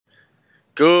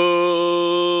Good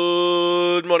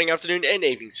morning, afternoon, and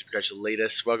evening, Supercoach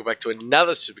Elites. Welcome back to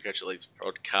another Supercoach Elites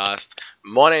podcast.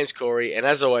 My name's Corey, and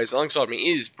as always, alongside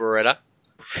me is Beretta.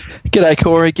 G'day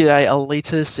Corey, g'day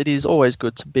Elitis. It is always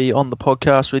good to be on the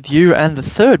podcast with you and the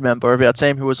third member of our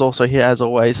team who is also here as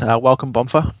always. Welcome,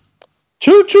 Bomfer.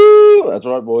 Choo choo! That's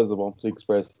right, boys. The Bombs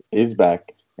Express is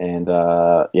back, and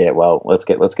let's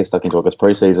get stuck into it because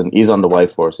preseason is underway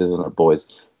for us, isn't it,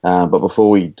 boys? But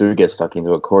before we do get stuck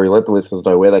into it, Corey, let the listeners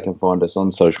know where they can find us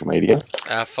on social media.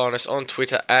 Find us on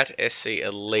Twitter at SC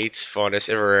Elites. Find us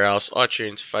everywhere else: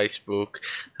 iTunes, Facebook,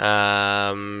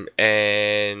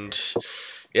 and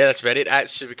yeah, that's about it. At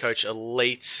Supercoach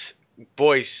Elites,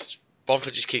 boys.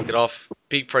 Bomford just kicked it off.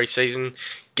 Big preseason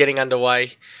getting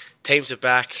underway. Teams are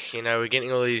back. You know, we're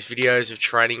getting all these videos of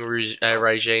training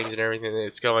regimes and everything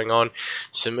that's going on.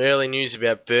 Some early news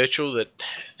about Birchall that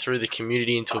threw the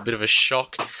community into a bit of a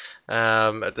shock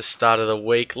at the start of the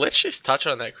week. Let's just touch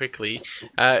on that quickly.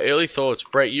 Early thoughts.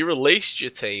 Brett, you released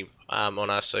your team on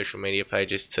our social media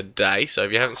pages today. So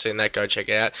if you haven't seen that, go check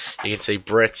it out. You can see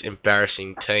Brett's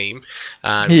embarrassing team.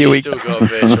 You still got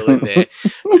Birchall in there.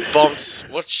 Bomps,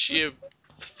 what's your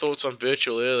thoughts on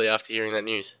Birchall early after hearing that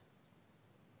news?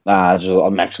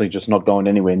 I'm actually just not going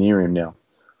anywhere near him now.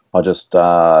 I just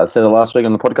said it last week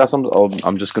on the podcast.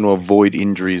 I'm just going to avoid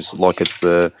injuries like it's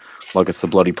the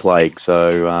bloody plague.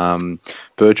 So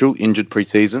Birchall injured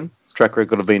pre-season, track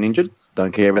record of being injured.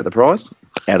 Don't care about the prize.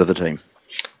 Out of the team.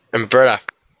 And Bretta,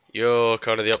 you're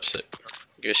kind of the opposite.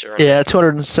 Yeah,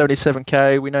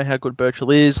 277k. We know how good Birchall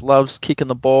is. Loves kicking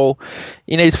the ball.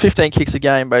 He needs 15 kicks a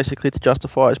game, basically, to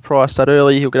justify his price that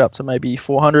early. He'll get up to maybe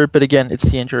 400, but again, it's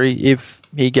the injury. If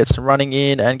he gets some running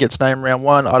in and gets named round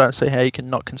one, I don't see how you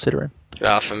can not consider him.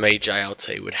 For me,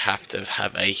 JLT would have to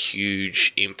have a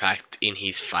huge impact in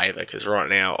his favour, because right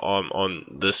now I'm on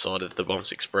the side of the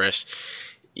Bombs Express.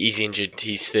 He's injured.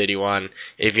 He's 31.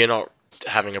 If you're not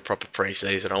having a proper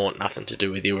pre-season, I want nothing to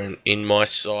do with you in my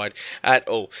side at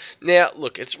all. Now,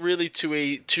 look, it's really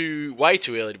way too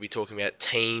early to be talking about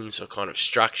teams or kind of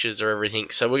structures or everything.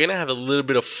 So we're going to have a little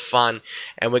bit of fun,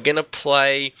 and we're going to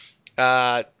play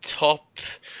top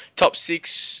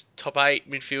 6, top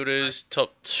 8 midfielders,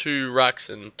 top 2 rucks,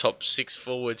 and top 6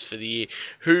 forwards for the year,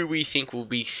 who we think will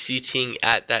be sitting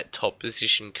at that top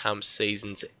position come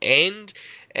season's end.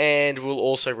 And we'll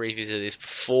also revisit this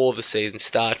before the season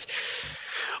starts.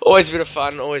 Always a bit of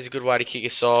fun, always a good way to kick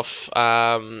us off.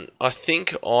 I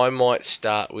think I might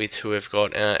start with who we've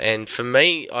got. And for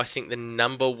me, I think the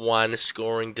number one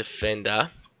scoring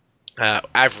defender,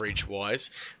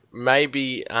 average-wise,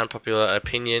 maybe unpopular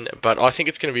opinion, but I think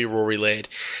it's going to be Rory Laird.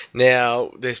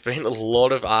 Now, there's been a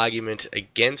lot of argument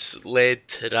against Laird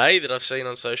today that I've seen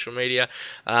on social media.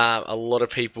 A lot of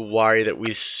people worry that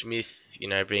with Smith,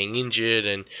 being injured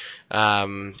and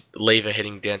Lever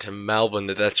heading down to Melbourne,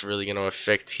 that's really going to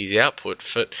affect his output.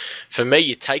 For me,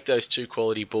 you take those two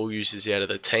quality ball users out of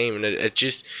the team, and it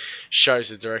just shows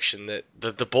the direction that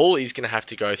the ball is going to have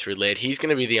to go through Laird. He's going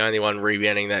to be the only one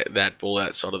rebounding that ball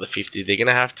outside of the 50. They're going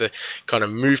to have to kind of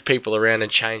move people around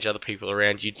and change other people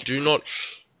around. You do not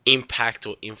impact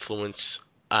or influence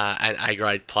an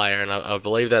A-grade player, and I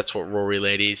believe that's what Rory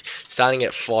Laird is. Starting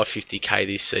at 550k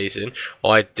this season,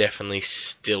 I definitely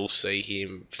still see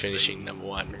him finishing number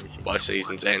one by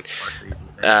season's end.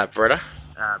 Beretta?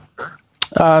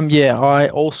 Yeah, I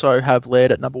also have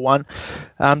Laird at number one.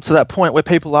 To that point where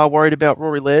people are worried about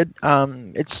Rory Laird,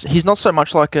 he's not so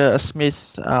much like a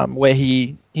Smith where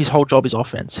his whole job is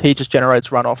offense. He just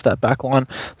generates run off that back line.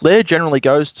 Laird generally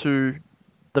goes to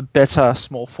the better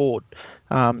small forward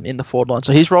in the forward line.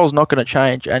 So his role is not going to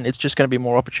change, and it's just going to be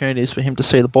more opportunities for him to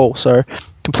see the ball. So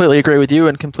completely agree with you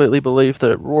and completely believe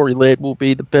that Rory Laird will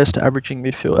be the best averaging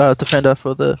midfield defender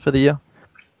for the year.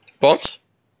 Bonds?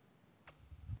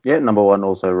 Yeah, number one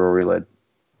also Rory Laird.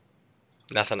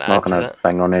 Nothing to add not going to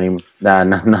bang on any.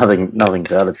 Nothing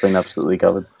to add. It's been absolutely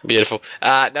covered. Beautiful.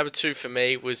 Number two for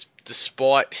me was,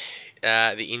 despite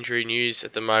the injury news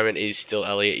at the moment, is still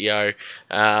Elliot Yeo.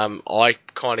 I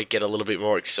kind of get a little bit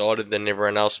more excited than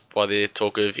everyone else by the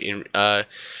talk of the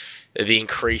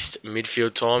increased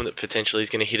midfield time that potentially is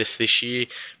going to hit us this year.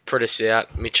 Pritis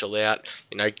out, Mitchell out,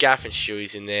 Gaff and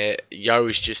Shuey's in there. Yeo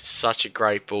is just such a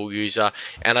great ball user,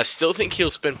 and I still think he'll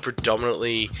spend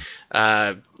predominantly,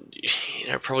 probably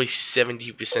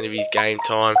 70% of his game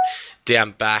time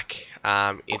down back,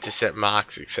 intercept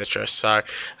marks, etc. So,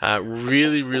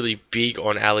 really, really big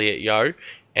on Elliot Yeo.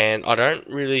 And I don't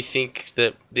really think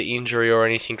that the injury or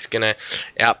anything's going to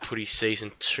output his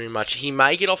season too much. He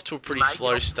may get off to a pretty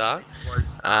slow start,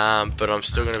 but I'm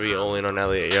still going to be all in on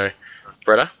Elliot Yeo.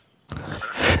 Bretta?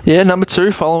 Yeah, number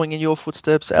two, following in your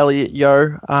footsteps, Elliot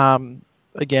Yeo.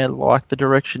 again, like the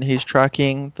direction he's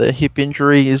tracking. The hip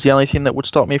injury is the only thing that would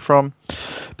stop me from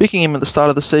picking him at the start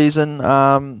of the season.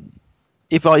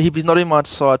 If he's not in my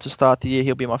side to start the year,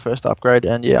 he'll be my first upgrade,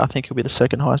 and yeah, I think he'll be the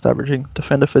second highest averaging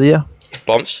defender for the year.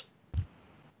 Bombs?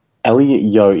 Elliot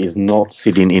Yeo is not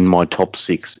sitting in my top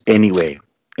 6 anywhere.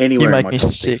 You make in my me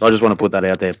top sick. six. I just want to put that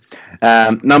out there.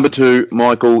 Number 2,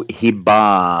 Michael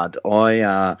Hibbard.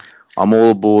 I'm all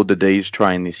aboard the D's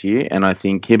train this year, and I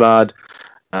think Hibbard,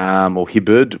 or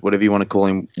Hibbard, whatever you want to call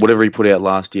him, whatever he put out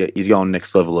last year, he's going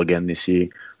next level again this year.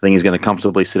 I think he's going to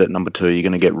comfortably sit at number 2. You're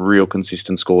going to get real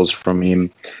consistent scores from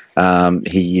him.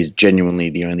 He is genuinely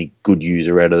the only good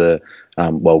user out of the,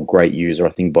 great user,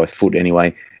 I think, by foot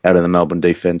anyway, out of the Melbourne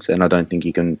defence. And I don't think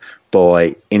you can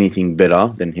buy anything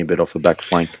better than Hibbert off the back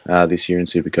flank this year in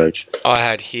Supercoach. I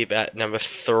had Hib at number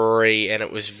 3, and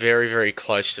it was very, very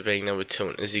close to being number 2.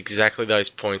 And it's exactly those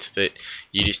points that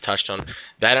you just touched on.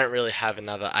 They don't really have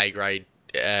another A-grade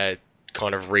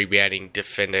kind of rebounding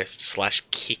defender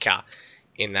 / kicker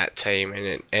in that team,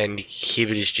 and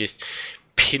Hibbert is just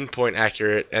pinpoint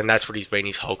accurate, and that's what he's been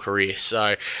his whole career.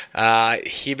 So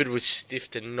Hibbert was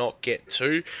stiff to not get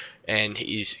to, and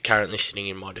he's currently sitting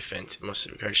in my defence in my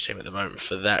Supercoach team at the moment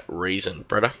for that reason,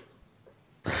 brother.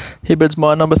 Hibbert's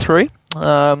my number 3.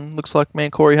 Looks like me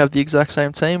and Corey have the exact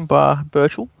same team, bar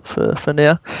Birchall for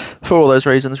now. For all those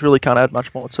reasons, really can't add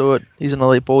much more to it. He's an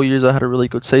elite ball user, had a really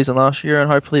good season last year, and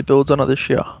hopefully he builds on it this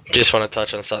year. Just want to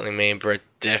touch on something me and Brett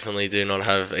definitely do not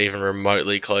have even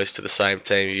remotely close to the same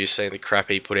team. You've seen the crap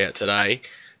he put out today.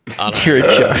 I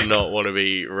do not want to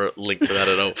be linked to that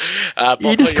at all.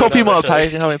 You just copy my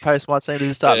page and how many posts my team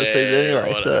didn't start the season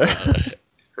anyway.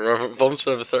 So, Bombs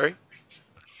for number 3?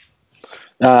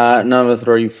 Number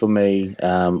 3 for me,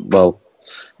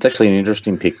 it's actually an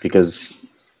interesting pick because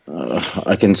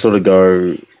I can sort of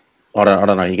go, I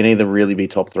don't know, you can either really be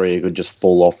top 3 or you could just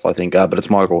fall off, I think, but it's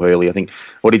Michael Hurley. I think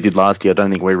what he did last year, I don't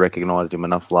think we recognised him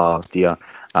enough last year,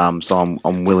 so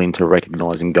I'm willing to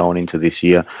recognise him going into this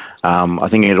year. I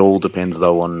think it all depends,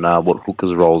 though, on what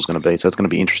Hooker's role is going to be, so it's going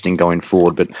to be interesting going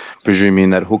forward, but presuming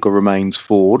that Hooker remains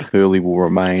forward, Hurley will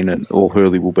remain, or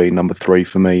Hurley will be number 3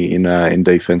 for me in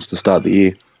defence to start the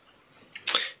year.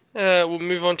 We'll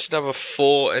move on to number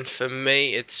 4, and for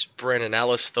me, it's Brendan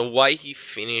Ellis. The way he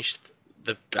finished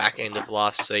the back end of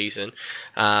last season,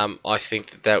 I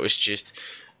think that was just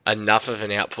enough of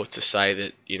an output to say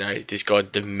that, you know, this guy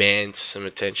demands some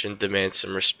attention, demands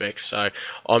some respect. So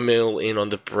I'm all in on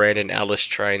the Brandon Ellis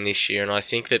train this year, and I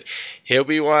think that he'll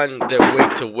be one that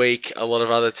week to week a lot of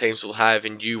other teams will have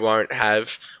and you won't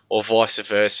have, or vice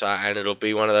versa, and it'll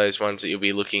be one of those ones that you'll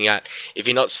be looking at. If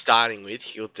you're not starting with,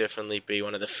 he'll definitely be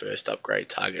one of the first upgrade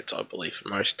targets, I believe, for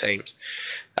most teams.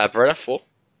 Bretta, 4?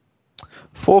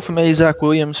 4 for me, Zach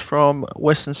Williams from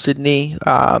Western Sydney.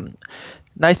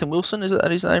 Nathan Wilson, is that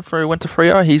his name? Went to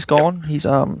Freo. He's gone. He's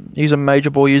a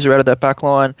major ball user out of that back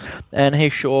line, and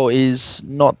he sure is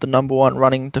not the number 1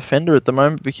 running defender at the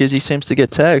moment because he seems to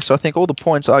get tagged. So I think all the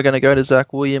points are going to go to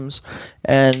Zach Williams,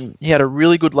 and he had a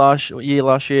really good last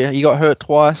year. He got hurt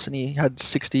twice, and he had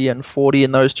 60 and 40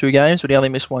 in those 2 games, but he only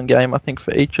missed 1 game, I think,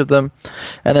 for each of them.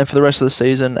 And then for the rest of the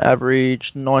season,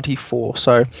 averaged 94.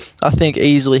 So I think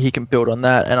easily he can build on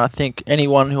that, and I think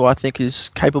anyone who I think is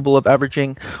capable of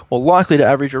averaging, or likely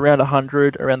to average around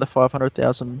 100, around the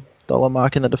 $500,000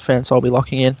 mark in the defence, I'll be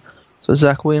locking in. So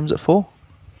Zach Williams at 4.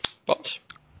 Bots?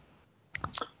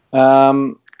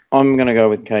 I'm going to go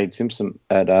with Cade Simpson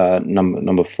at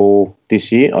number 4 this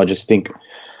year. I just think,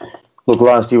 look,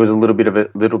 last year was a little bit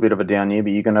of a down year,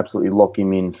 but you can absolutely lock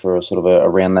him in for a sort of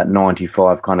around that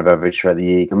 95 kind of average throughout the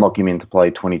year. You can lock him in to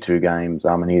play 22 games,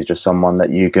 and he's just someone that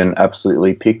you can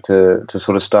absolutely pick to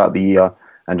sort of start the year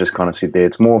and just kind of sit there.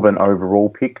 It's more of an overall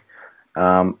pick.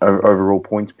 Overall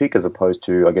points pick as opposed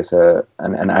to, I guess,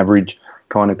 an average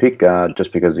kind of pick,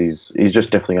 just because he's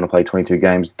just definitely going to play 22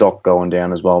 games. Doc going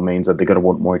down as well means that they're going to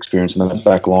want more experience in the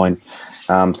back line.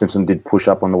 Simpson did push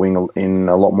up on the wing in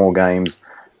a lot more games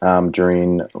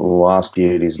during last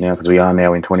year. It is now, because we are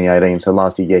now in 2018. So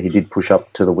last year, he did push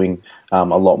up to the wing a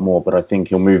lot more, but I think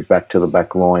he'll move back to the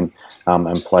back line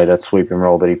and play that sweeping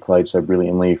role that he played so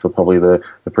brilliantly for probably the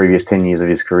previous 10 years of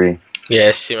his career.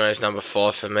 Yeah, Simo's number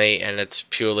 5 for me, and it's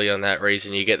purely on that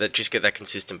reason. You get that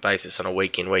consistent basis on a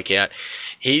week in, week out.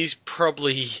 He's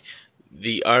probably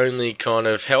the only kind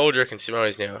of, how old do you reckon Simo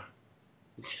is now?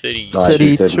 He's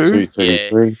 32,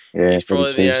 33. Yeah, he's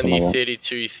probably the only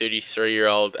 32,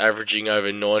 33-year-old averaging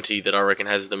over 90 that I reckon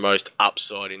has the most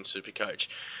upside in Supercoach.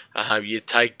 You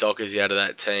take Dockers out of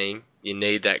that team, you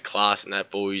need that class and that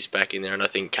ball use back in there, and I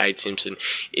think Cade Simpson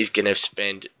is going to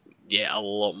spend a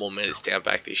lot more minutes down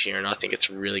back this year, and I think it's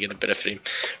really going to benefit him.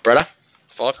 Brother?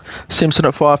 5. Simpson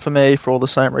at 5 for me for all the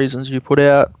same reasons you put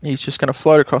out. He's just going to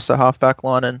float across the half-back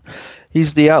line, and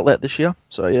he's the outlet this year.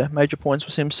 So, yeah, major points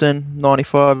for Simpson.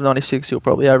 95, 96 he'll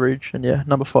probably average. And, yeah,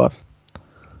 number 5.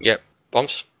 Yep.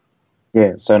 Bombs?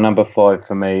 Yeah, so number 5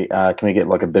 for me. Can we get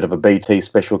like a bit of a BT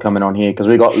special coming on here? Because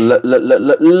we got Lloyd.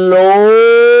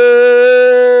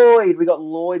 We got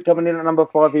Lloyd coming in at number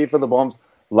 5 here for the Bombs.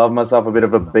 Love myself a bit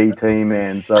of a BT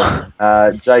man. So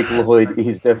Jake Lloyd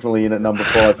is definitely in at number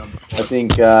 5. I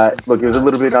think, look, it was a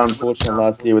little bit unfortunate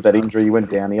last year with that injury. He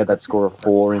went down. He had that score of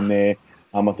 4 in there.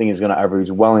 I think he's going to average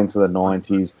well into the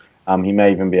 90s. He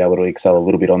may even be able to excel a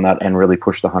little bit on that and really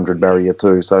push the 100 barrier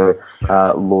too. So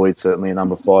Lloyd certainly a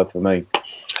number 5 for me.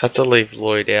 Had to leave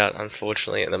Lloyd out,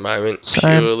 unfortunately, at the moment,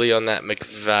 purely on that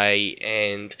McVeigh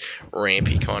and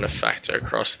Rampy kind of factor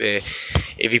across there.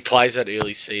 If he plays that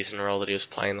early season role that he was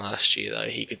playing last year, though,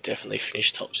 he could definitely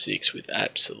finish top 6 with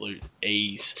absolute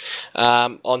ease.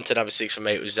 On to number 6 for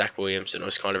me, it was Zach Williams, and it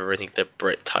was kind of everything that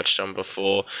Brett touched on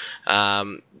before.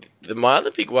 My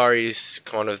other big worry is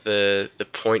kind of the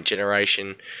point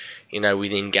generation,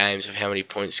 within games of how many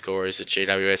point scorers that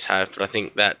GWS have. But I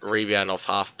think that rebound off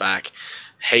half-back,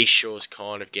 Hayshaw's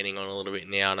kind of getting on a little bit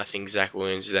now, and I think Zach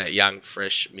Williams is that young,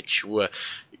 fresh, mature,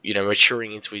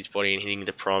 maturing into his body and hitting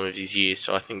the prime of his years.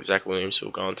 So I think Zach Williams will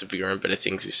go on to bigger and better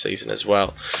things this season as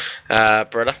well.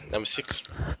 Brother, number 6.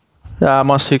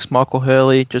 My 6, Michael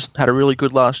Hurley, just had a really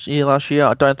good last year. I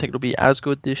don't think it'll be as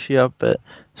good this year, but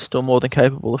still more than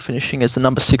capable of finishing as the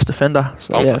number 6 defender.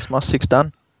 So, yeah, it's my 6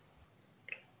 done.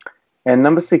 And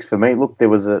number 6 for me, look, there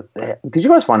was did you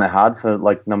guys find it hard for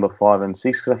like number 5 and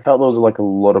 6? Because I felt there was like a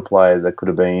lot of players that could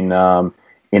have been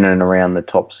in and around the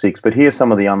top 6. But here's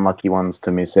some of the unlucky ones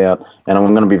to miss out. And I'm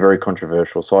going to be very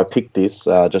controversial. So I picked this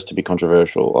just to be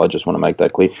controversial. I just want to make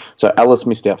that clear. So Ellis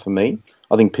missed out for me.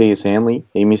 I think Piers Hanley,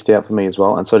 he missed out for me as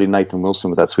well. And so did Nathan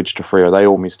Wilson with that switch to Freo. They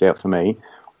all missed out for me.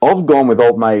 I've gone with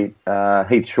old mate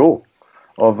Heath Shaw.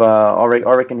 I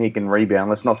reckon he can rebound.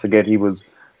 Let's not forget he was...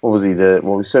 What was he?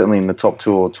 He's certainly in the top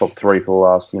 2 or top 3 for the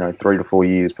last, 3 to 4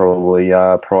 years, probably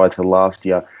prior to last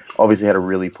year. Obviously had a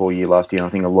really poor year last year, and I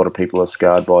think a lot of people are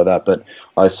scarred by that. But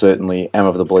I certainly am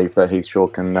of the belief that Heath Shaw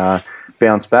can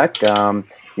bounce back.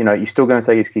 He's still going to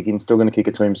take his kick in, still going to kick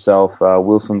it to himself.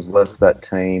 Wilson's left that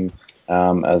team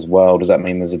as well. Does that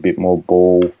mean there's a bit more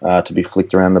ball to be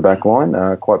flicked around the back line?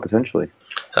 Quite potentially.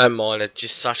 I don't mind it.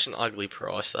 Just such an ugly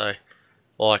price, though.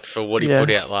 Like, for what he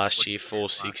put out last year,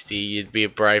 460, you'd be a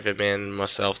braver man than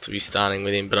myself to be starting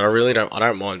with him. But I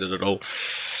don't mind it at all.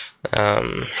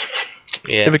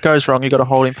 If it goes wrong, you've got to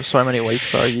hold him for so many weeks.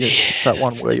 So it's that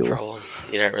one where problem.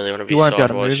 You don't really want to be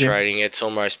sideways trading. It's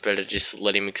almost better just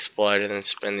let him explode and then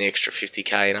spend the extra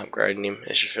 50k in upgrading him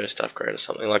as your first upgrade or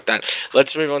something like that.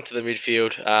 Let's move on to the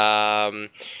midfield.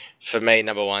 For me,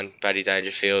 number 1, Paddy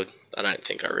Dangerfield. I don't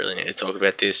think I really need to talk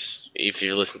about this. If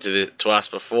you've listened to us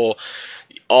before,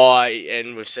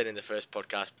 and we've said in the first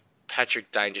podcast,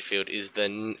 Patrick Dangerfield is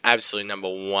the absolute number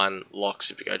 1 lock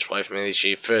Supercoach play for me this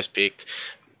year. First picked,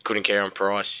 couldn't care on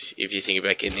price. If you think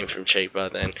about getting him from cheaper,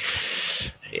 then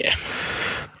yeah,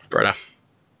 brother.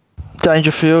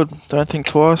 Dangerfield, don't think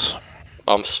twice.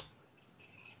 Bumps.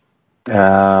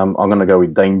 I'm going to go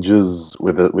with Dangers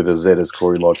with a Z as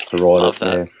Corey likes to write Love it.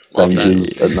 that. Yeah.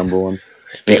 Dangers at number 1.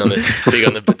 Big on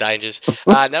the Dangers.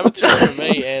 Number 2 for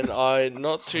me, and I'm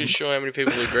not too sure how many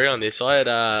people agree on this. I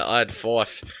had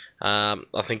Fife.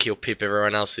 I think he'll pip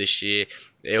everyone else this year.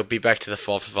 He'll be back to the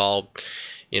Fife of old.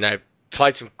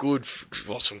 Played some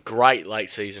great late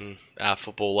season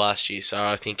football last year. So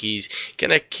I think he's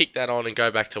going to kick that on and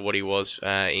go back to what he was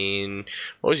in,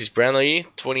 what was his Brownlow year?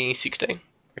 2016?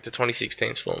 Back to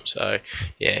 2016's form. So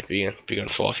yeah, big on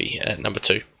Fifey at number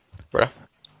 2. Bro.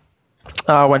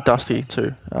 I went Dusty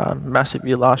too. Massive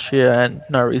year last year, and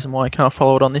no reason why I can't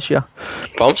follow it on this year.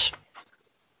 Bombs?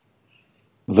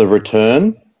 The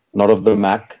return, not of the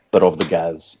Mac, but of the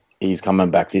Gaz. He's coming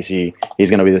back this year.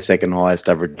 He's going to be the second highest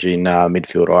averaging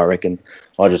midfielder, I reckon.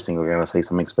 I just think we're going to see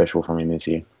something special from him this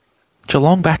year.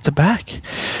 Geelong back-to-back.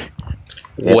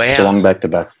 Yep, wow. Geelong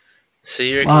back-to-back. So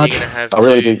you reckon you're going to have I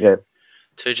really do, yeah.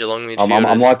 2 Geelong midfielders?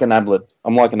 I'm like an Ablett.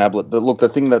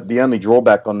 The only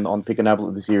drawback on picking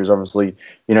Ablett this year is obviously,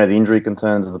 the injury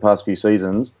concerns of the past few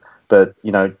seasons. But,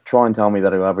 try and tell me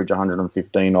that he'll average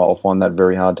 115. I'll find that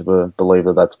very hard to believe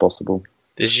that that's possible.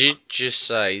 Did you just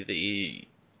say that you...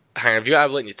 Hang on, have you got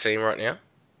Ablett in your team right now?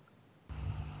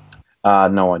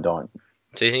 No, I don't.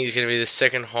 So you think he's going to be the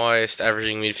second highest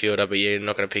averaging midfielder, but you're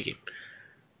not going to pick him?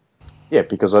 Yeah,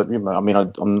 because am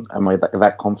I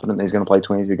that confident that he's going to play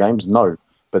 22 games? No.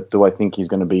 But do I think he's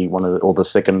going to be the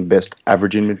second best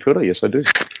averaging midfielder? Yes, I do.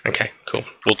 Okay, cool.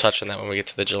 We'll touch on that when we get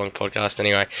to the Geelong podcast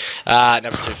anyway.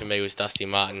 Number 2 for me was Dusty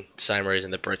Martin. Same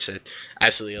reason that Brett said.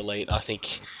 Absolutely elite. I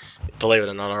think, believe it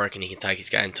or not, I reckon he can take his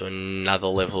game to another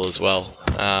level as well.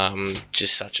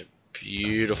 Just such a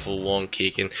beautiful long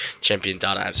kick, and Champion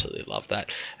Data absolutely love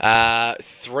that.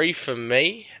 3 for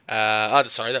me.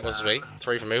 Sorry, that was me.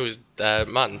 3 for me was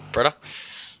Martin. Bretta?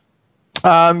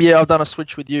 Yeah, I've done a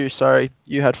switch with you. Sorry,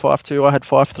 you had 5-2, I had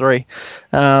 5-3.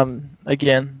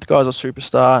 Again, the guy's a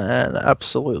superstar, and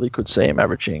absolutely could see him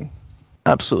averaging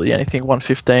absolutely anything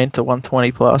 115 to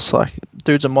 120 plus. Like,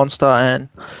 dude's a monster and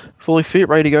fully fit,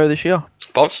 ready to go this year.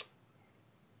 Bonds?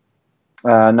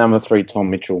 Number 3, Tom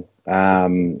Mitchell.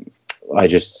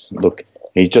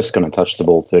 He's just going to touch the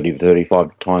ball 30 to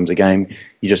 35 times a game.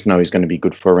 You just know he's going to be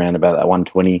good for around about that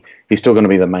 120. He's still going to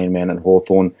be the main man at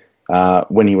Hawthorn.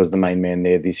 When he was the main man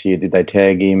there this year, did they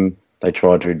tag him? They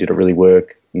tried to. Did it really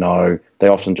work? No. They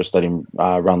often just let him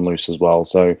run loose as well.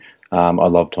 So I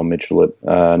love Tom Mitchell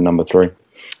at number 3.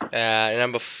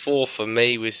 Number 4 for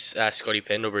me was Scotty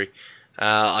Pendlebury.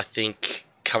 I think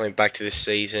coming back to this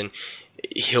season,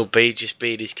 he'll just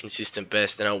be at his consistent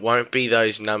best, and it won't be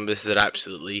those numbers that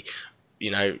absolutely,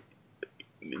 your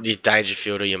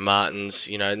Dangerfield or your Martins,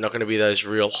 not going to be those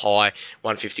real high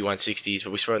 150, 160s,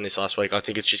 but we spoke on this last week. I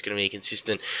think it's just going to be a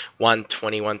consistent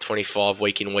 120, 125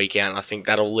 week in, week out, and I think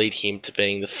that'll lead him to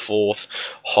being the 4th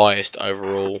highest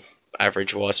overall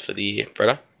average-wise for the year.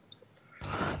 Bretta?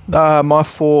 My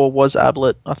 4 was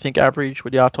Ablett. I think average,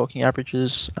 we are talking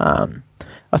averages.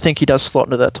 I think he does slot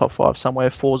into that top 5 somewhere.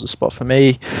 4 is a spot for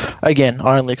me. Again,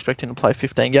 I only expect him to play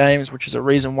 15 games, which is a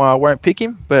reason why I won't pick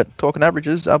him. But talking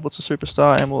averages, Ablett's a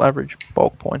superstar and will average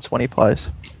bulk points when he plays.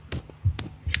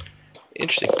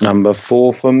 Interesting. Number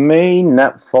 4 for me,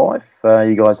 Nat 5.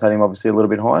 You guys had him obviously a little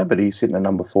bit higher, but he's sitting at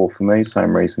number 4 for me.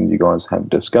 Same reason you guys have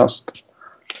discussed.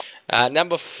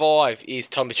 Number 5 is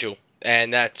Tom Mitchell,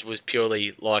 and that was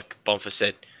purely, like Bonfa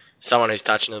said, someone who's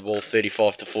touching the ball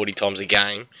 35 to 40 times a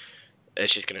game.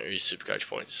 It's just going to ooze Supercoach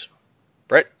points.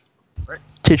 Brett?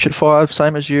 Titch at 5,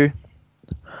 same as you.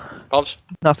 Bonds?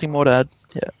 Nothing more to add.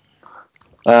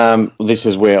 Yeah. This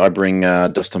is where I bring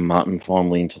Dustin Martin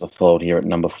finally into the fold here at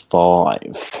number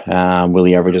 5. Will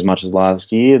he average as much as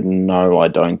last year? No, I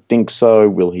don't think so.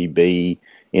 Will he be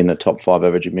in the top 5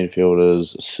 average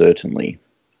midfielders? Certainly.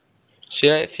 So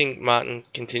you don't think Martin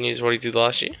continues what he did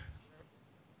last year?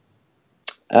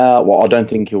 Well, I don't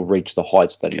think he'll reach the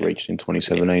heights that he reached in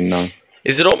 2017, no.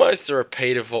 Is it almost a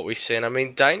repeat of what we've seen? I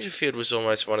mean, Dangerfield was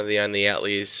almost one of the only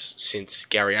outliers since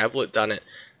Gary Ablett done it.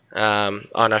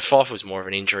 Fife was more of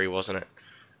an injury, wasn't it?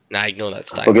 No, ignore that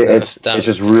statement. Look, it's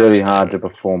just really hard to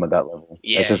perform at that level.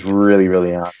 Yeah. It's just really,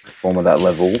 really hard to perform at that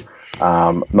level.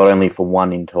 Not only for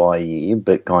one entire year,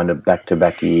 but kind of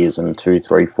back-to-back years and 2,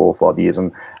 3, 4, 5 years.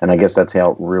 And I guess that's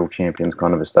how real champions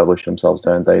kind of establish themselves,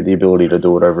 don't they? The ability to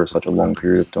do it over such a long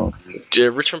period of time.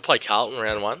 Did Richmond play Carlton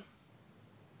round 1?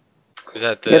 Is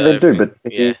that the... Yeah, they do, but...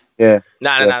 Yeah.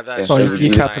 No, that's... Oh,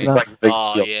 you captain that.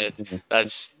 Oh, yeah.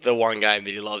 That's the one game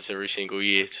that he loves every single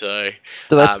year, so...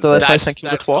 Do they play St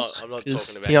Kilda twice? I'm not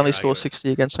talking about... He only scored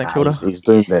 60 against St Kilda. He's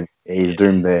doomed then. He's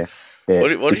doomed there.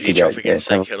 Yeah, what did he drop against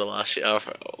St Kilda last year?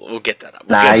 We'll get that up.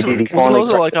 It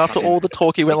wasn't like after all the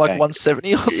talk he went like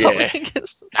 170 or something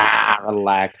against them?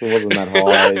 Relax. It wasn't that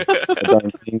high. I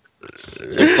don't think.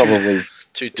 It's probably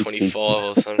 225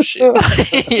 or some shit.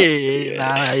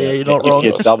 You're not wrong.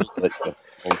 You doubled it.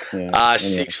 Yeah.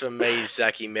 6 for me,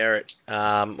 Zachy Merritt.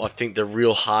 I think the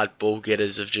real hard ball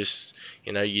getters of just,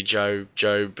 your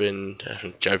Joe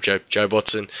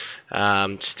Watson,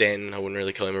 Sten. I wouldn't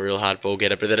really call him a real hard ball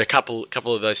getter, but that a couple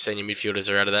of those senior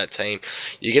midfielders are out of that team.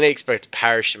 You're going to expect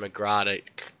Parrish and McGrath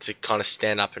to kind of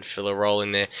stand up and fill a role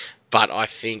in there, but I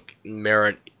think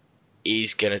Merritt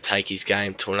is going to take his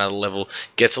game to another level.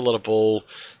 Gets a lot of ball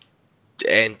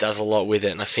and does a lot with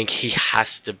it, and I think he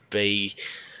has to be.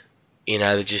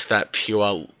 Just that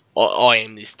pure. I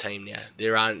am this team now.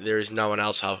 There is no one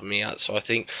else helping me out. So I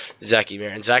think Zachy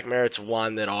Merritt. And Zach Merritt's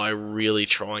one that I really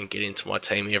try and get into my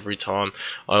team every time.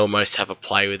 I almost have a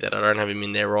play with it. I don't have him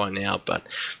in there right now, but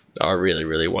I really,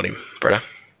 really want him. Bretta?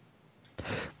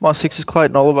 My 6 is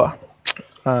Clayton Oliver.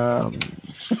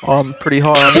 I'm pretty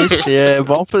high on this. Yeah,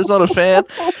 Bonfa's not a fan.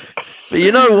 But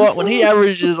you know what? When he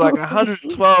averages like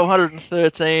 112,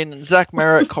 113, and Zach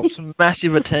Merritt cops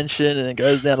massive attention and it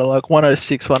goes down to like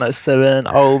 106, 107,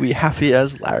 I will be happy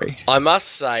as Larry. I must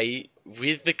say,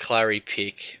 with the Clary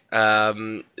pick,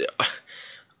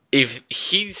 if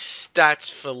his stats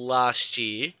for last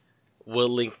year were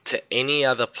linked to any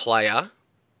other player,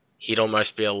 he'd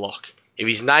almost be a lock. If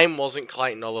his name wasn't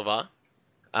Clayton Oliver,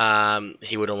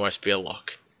 he would almost be a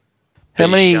lock. How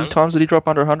he's many young. times did he drop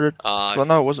under 100? Uh, I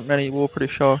know it wasn't many. We were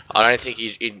pretty sure. I don't think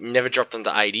he never dropped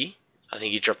under 80. I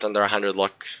think he dropped under 100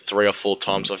 like 3 or 4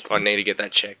 times. I need to get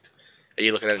that checked. Are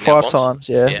you looking at it now, 5 Bonds? times,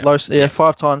 yeah. Yeah.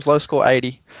 5 times, low score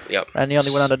 80. Yep. And he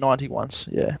only went under 90 once,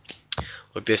 yeah.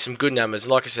 Look, there's some good numbers.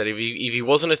 Like I said, if he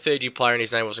wasn't a third-year player and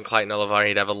his name wasn't Clayton Oliver,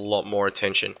 he'd have a lot more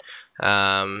attention.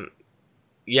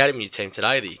 You had him in your team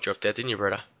today that you dropped out, didn't you,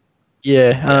 Bretta?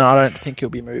 Yeah, and I don't think he'll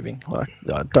be moving. Like,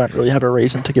 I don't really have a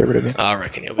reason to get rid of him. I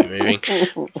reckon he'll be moving.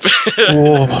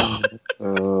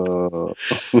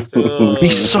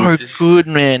 He's so good,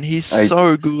 man. He's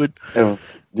so good.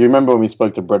 Do you remember when we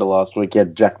spoke to Bretta last week? He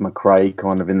had Jack McRae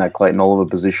kind of in that Clayton Oliver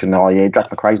position. Oh, yeah, Jack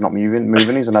McRae's not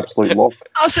moving. He's an absolute lock.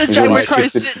 I said Jack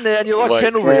McRae's sitting there and you're like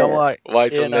Pendlebury. Yeah. I'm like,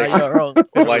 Wait till next. you're wrong.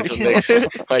 Wait till next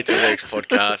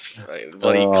podcast.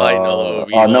 Bloody Clayton Oliver will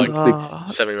be like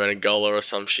Sammy Menegola or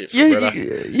some shit for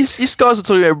Bretta. You guys are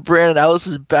talking about Brandon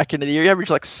Ellis's back into the year. He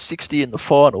averaged like 60 in the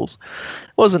finals.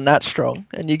 Wasn't that strong.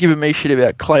 And you're giving me shit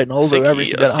about Clayton Oliver, who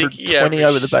averaged about 120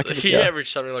 over the back of the year. He averaged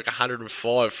something like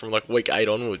 105 from like week 8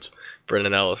 onwards,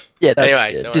 Brendan Ellis. Yeah, that's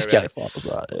anyway, discounted finals,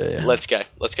 right? Yeah. Let's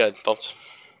go, Bumps.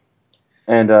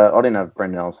 And I didn't have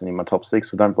Brendan Ellison in my top 6,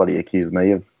 so don't bloody accuse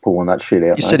me of pulling that shit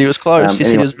out. You said he was close. You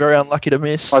said he was very unlucky to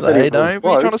miss. Were you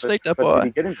trying to sneak that by?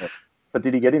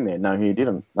 Did he get in there? No, he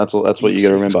didn't. That's all. That's what you got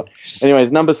to remember.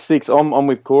 Anyways, number 6. I'm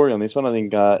with Corey on this one. I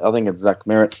think it's Zach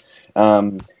Merritt.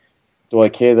 Do I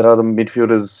care that other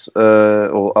midfielders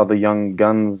or other young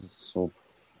guns or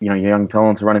young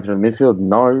talents are running through the midfield?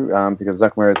 No, because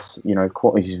Zach Merritt's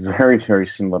he's very, very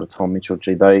similar to Tom Mitchell.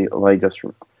 They just.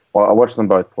 I watched them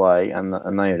both play, and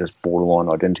they are just borderline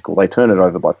identical. They turn it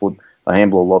over by foot. They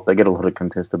handle a lot. They get a lot of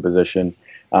contested possession.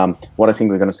 What I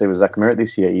think we're going to see with Zach Merritt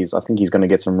this year is I think he's going to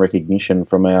get some recognition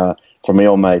from our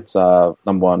mates,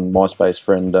 number one MySpace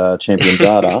friend, Champion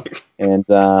Data. And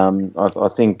I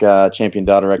think Champion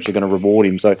Data are actually going to reward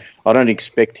him. So I don't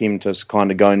expect him to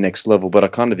kind of go next level, but I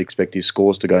kind of expect his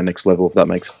scores to go next level, if that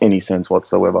makes any sense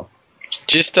whatsoever.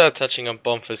 Just touching on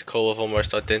Bomfer's call of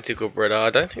almost identical, Brett. I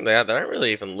don't think they are. They don't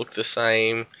really even look the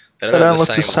same. They don't have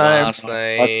the same last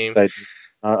name.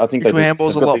 I think Mitchell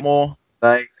handballs a lot more.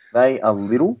 They are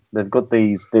little. They've got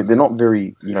these. They're not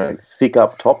very thick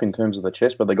up top in terms of the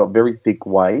chest, but they got very thick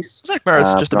waists. Zach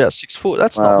Merritt's just about 6 foot.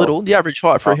 That's not little. The average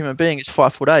height for a human being is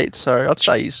 5'8", so I'd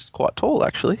say he's quite tall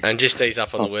actually. And just ease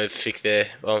up on the word thick there,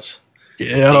 Bombs.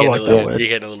 Yeah, I like that word. You're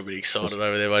getting a little bit excited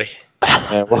over there, buddy.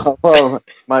 Yeah, well,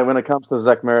 mate, when it comes to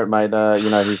Zach Merritt, mate,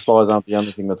 his thighs aren't the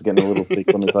only thing that's getting a little thick,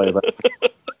 let me tell you that.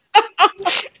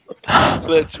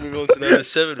 Let's move on to number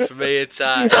 7. For me, it's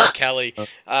Kelly.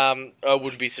 I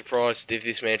wouldn't be surprised if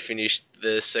this man finished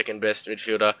the second best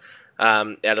midfielder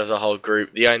out of the whole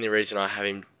group. The only reason I have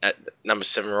him at number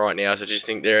 7 right now is I just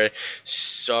think there are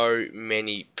so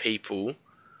many people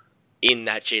in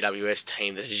that GWS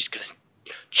team that are just going to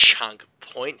chunk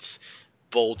points,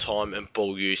 ball time and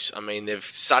ball use. I mean, they've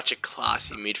such a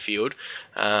classy midfield.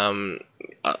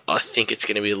 I think it's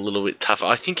going to be a little bit tougher.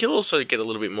 I think he'll also get a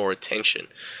little bit more attention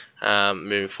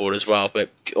moving forward as well.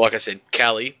 But like I said,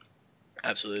 Callie,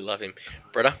 absolutely love him.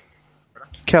 Bretta?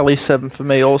 Kelly 7 for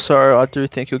me also. I do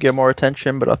think he'll get more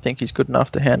attention, but I think he's good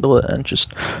enough to handle it and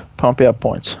just pump out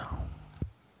points.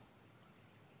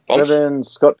 7,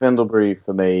 Scott Pendlebury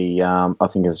for me. I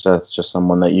think it's just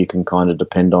someone that you can kind of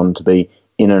depend on to be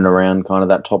in and around kind of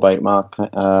that top 8 mark,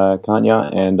 can't you?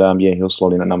 And he'll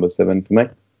slot in at number 7 for me.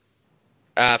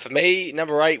 For me,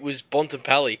 number 8 was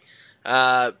Bontempelli.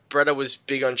 Bretta was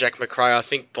big on Jack McRae. I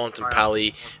think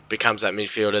Bontempelli becomes that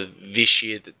midfielder this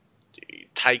year that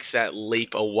takes that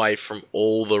leap away from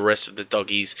all the rest of the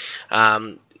doggies.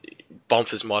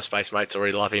 Bomfer's MySpace mates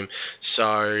already love him,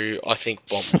 so I think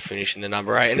Bomf will finish in the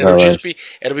number 8, and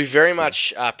it'll be very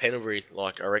much Pendlebury,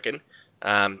 like I reckon,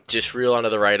 just real under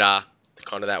the radar,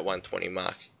 kind of that 120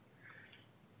 mark.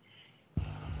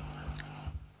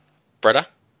 Bretta?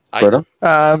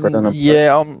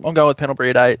 Yeah, I'm going with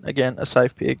Pendlebury at 8 again, a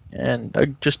safe pick,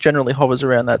 and just generally hovers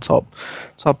around that top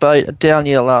 8. A down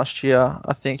year last year,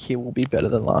 I think he will be better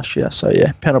than last year. So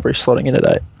yeah, Pendlebury slotting in at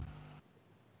 8.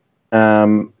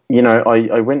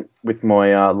 I went with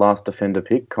my last defender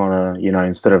pick, kind of,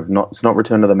 instead of it's not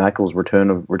Return of the Mac, it was Return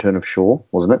of Shaw,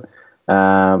 wasn't it?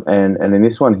 And in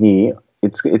this one here,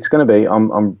 it's going to be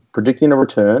I'm predicting a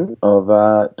return of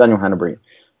Daniel Hannebery.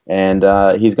 And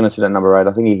he's going to sit at number 8.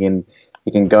 I think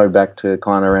he can go back to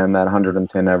kind of around that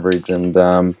 110 average, and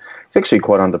he's actually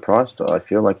quite underpriced. I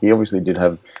feel like he obviously did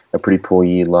have a pretty poor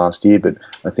year last year, but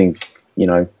I think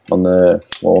the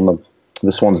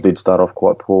Swans did start off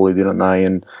quite poorly, didn't they?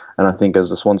 And I think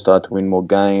as the Swans started to win more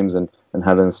games and and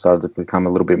Hannah's started to become a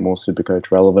little bit more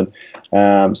Supercoach relevant.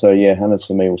 So yeah, Hannah's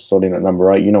for me will slot in at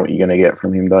number 8. You know what you're going to get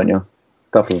from him, don't you?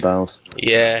 Dales.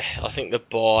 Yeah, I think that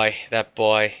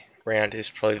buy round is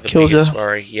probably the Kills biggest ya.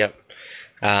 worry. Yep.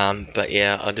 But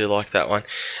yeah, I do like that one.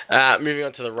 Moving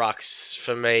on to the rucks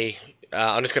for me,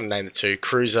 I'm just going to name the two: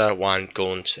 Cruiser 1,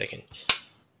 Gorn 2nd.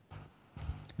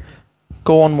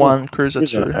 Gorn 1, Cruiser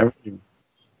 2.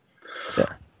 Yeah.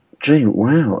 Gee,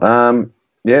 wow.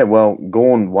 Yeah, well,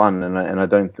 Gorn 1, and I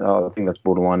don't. I think that's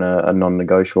borderline a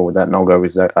non-negotiable with that. And I'll go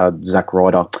with Zack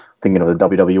Ryder. Thinking of the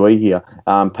WWE here.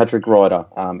 Patrick Ryder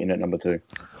in at number 2.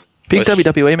 Big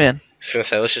WWE man. I was going to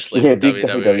say, let's just leave Yeah, the big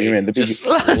WWE. WWE man. The big, Just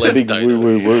the leave big WWE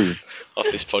woo-woo-woo. off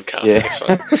this podcast. Yeah. That's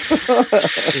fine.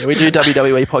 Yeah, we do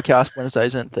WWE podcast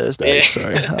Wednesdays and Thursdays. Yeah. So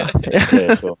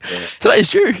Yeah, sure. Yeah. today's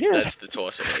due. Yeah. That's the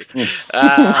twice a week.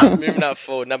 Moving up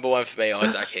for number 1 for me,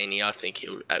 Isaac Heaney. I think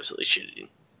he'll absolutely shoot it in.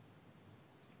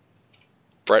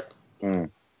 Brett?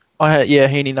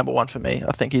 Heaney number 1 for me.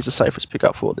 I think he's the safest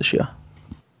pickup for this year.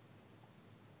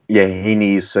 Yeah,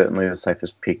 Heaney is certainly the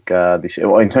safest pick this year.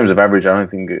 Well, in terms of average, I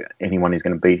don't think anyone is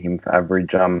going to beat him for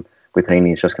average. With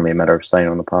Heaney, it's just going to be a matter of staying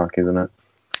on the park, isn't it?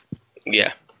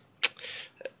 Yeah.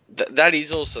 That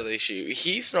is also the issue.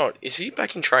 He's not... Is he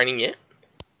back in training yet?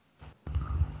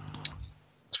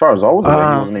 As far as I was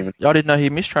aware, he wasn't even. I didn't know he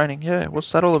missed training. Yeah,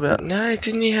 what's that all about? No,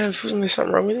 didn't he have... Wasn't there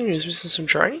something wrong with him? He was missing some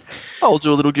training? I'll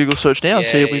do a little Google search now and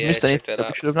see if we missed check anything that that we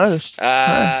up. should have noticed.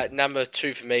 Number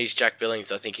 2 for me is Jack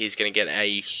Billings. I think he's going to get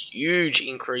a huge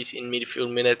increase in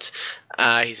midfield minutes.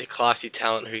 He's a classy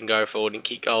talent who can go forward and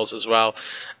kick goals as well.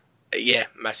 Yeah,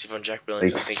 massive on Jack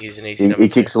Billings. I think he's an easy number He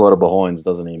 2. kicks a lot of behinds,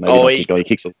 doesn't he? Maybe he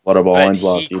kicks a lot of behinds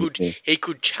last year. He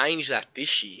could change that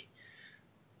this year.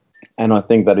 And I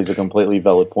think that is a completely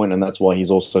valid point, and that's why he's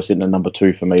also sitting at number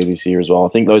 2 for me this year as well. I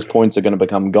think those points are going to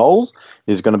become goals.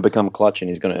 He's going to become clutch, and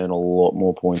he's going to earn a lot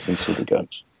more points in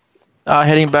Supercoach.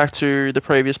 Heading back to the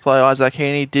previous player, Isaac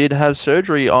Heaney did have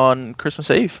surgery on Christmas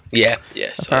Eve. Yeah.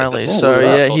 Apparently.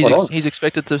 that's- He's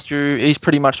expected to do. He's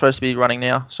pretty much supposed to be running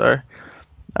now. So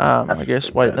I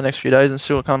guess wait the next few days and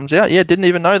see what comes out. Yeah, didn't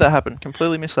even know that happened.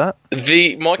 Completely missed that.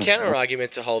 My counter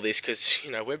argument to hold this, because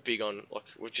we're big on,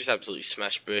 we've just absolutely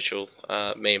smashed Birchall,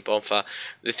 me and Bonfa.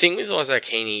 The thing with Isaac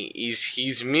Heaney is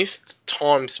he's missed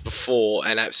times before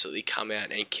and absolutely come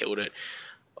out and killed it.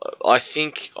 I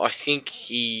think I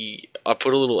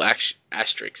put a little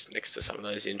asterisk next to some of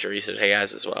those injuries that he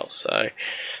has as well. So,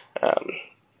 what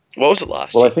was it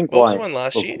last year? Well, I think what was the one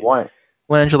last year? Why?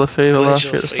 Glandular fever last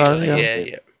year at the start of the year.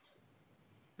 Yeah.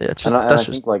 Yeah, it's just, And I that's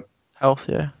think just health,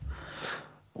 yeah.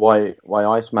 why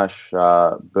I smash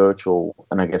Birchall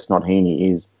and I guess not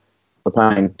Heaney is we're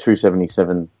paying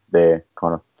 $277 there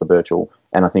kind of for Birchall,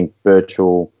 and I think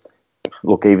Birchall,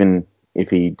 look, even if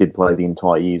he did play the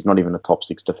entire year, he's not even a top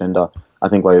 6 defender. I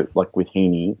think like with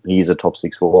Heaney, he is a top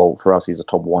 6 for us, he's a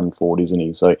top 1 forward, isn't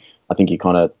he? So I think you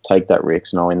kind of take that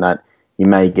risk knowing that he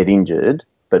may get injured,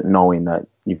 but knowing that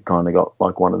you've kind of got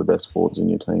like one of the best forwards in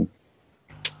your team.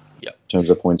 Yep. In terms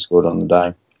of points scored on the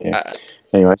day. Yeah.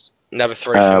 Anyways. Number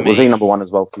 3 for me. Was he number 1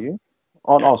 as well for you?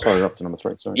 Sorry, we're up to number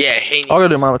 3. Sorry. Yeah, Heaney. I'll go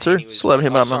do number 2. Heaney was Still have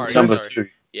him one. at Sorry, number 2.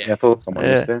 Yeah. I thought someone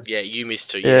missed there. Yeah, you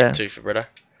missed 2. You Yeah. had 2 for Britta.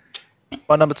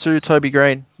 My number 2, Toby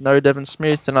Green. No Devon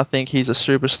Smith, and I think he's a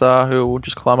superstar who will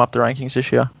just climb up the rankings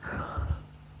this year.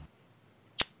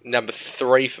 Number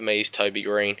 3 for me is Toby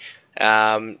Green.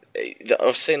 I've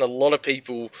seen a lot of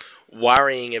people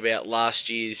worrying about last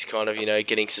year's kind of,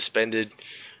 getting suspended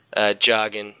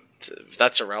jargon.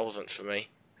 That's irrelevant for me.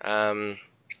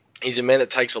 He's a man that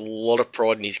takes a lot of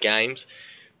pride in his games.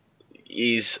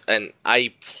 Is an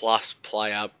A-plus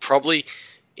player. Probably,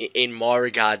 in my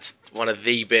regards, one of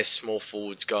the best small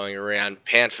forwards going around.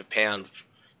 Pound for pound,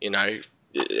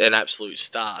 an absolute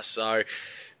star. So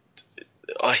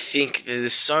I think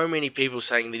there's so many people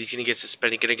saying that he's going to get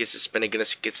suspended. If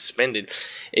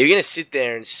you're going to sit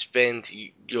there and spend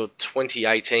your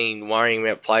 2018 worrying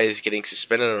about players getting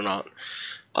suspended or not,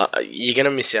 you're going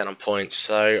to miss out on points.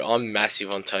 So I'm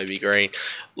massive on Toby Green.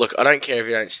 Look, I don't care if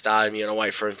you don't start him. You're going to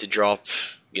wait for him to drop.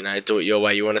 Do it your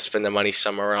way. You want to spend the money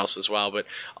somewhere else as well. But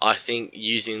I think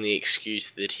using the excuse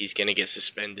that he's going to get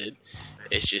suspended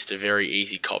is just a very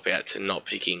easy cop-out to not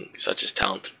picking such a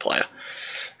talented player.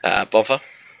 Bonfa?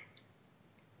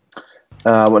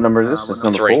 What number is this? It's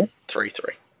number 4? 3.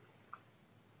 3.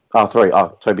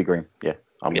 Toby Green. Yeah,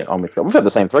 I'm with you. We've had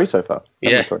the same 3 so far.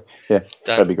 Yeah. Yeah,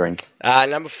 Done. Toby Green.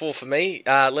 Number 4 for me,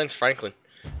 Lance Franklin.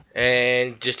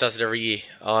 And just does it every year.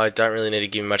 I don't really need to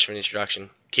give him much of an introduction.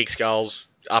 Kicks goals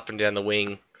up and down the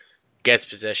wing, gets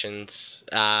possessions.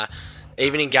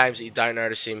 Even in games that you don't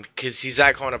notice him, because he's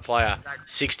that kind of player.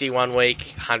 60 one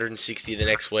week, 160 the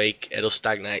next week. It'll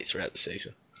stagnate throughout the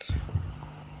season.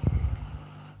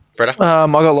 Bretta? I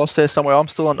got lost there somewhere. I'm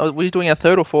still on. Are we doing our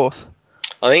third or fourth?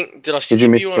 I think, did I skip you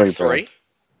miss you on three, bro? 3?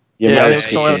 Yeah, mate, I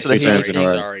think someone went to the two turns Heat. in a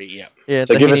row. Sorry, yeah. Yeah,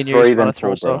 So the give us Heaney three, news then kind of threw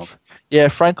four, us bro. off. Yeah,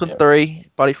 Franklin Yeah. 3,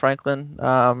 Buddy Franklin.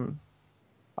 I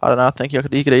don't know. I think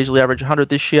he could easily average 100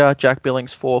 this year. Jack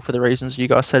Billings 4 for the reasons you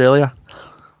guys said earlier.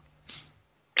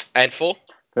 And 4?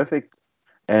 Perfect.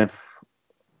 And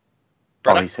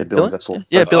Bretta? he said Billings at 4.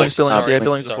 Yeah, Oh, Billings. sorry, Yeah,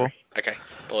 Billings at 4. sorry. Okay,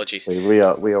 apologies. We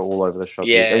are all over the shop.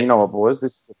 Yeah. And you know what, boys?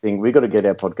 This is the thing. We got to get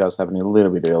our podcast happening a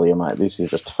little bit earlier, mate. This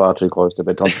is just far too close to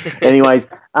bedtime. Anyways,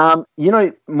 my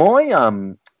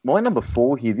number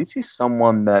 4 here. This is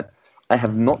someone that I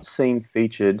have not seen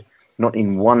featured, not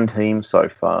in one team so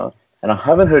far, and I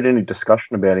haven't heard any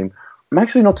discussion about him. I'm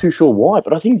actually not too sure why,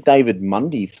 but I think David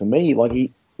Mundy for me,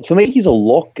 he's a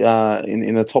lock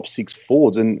in the top 6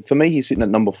 forwards, and for me, he's sitting at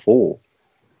number 4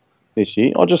 this year.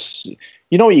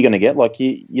 You know what you're going to get. Like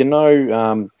you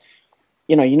know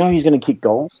he's going to kick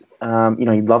goals. He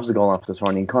loves the goal after the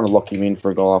siren. You can kind of lock him in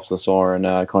for a goal after the siren,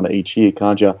 kind of each year,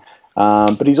 can't you?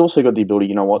 But he's also got the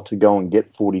ability, to go and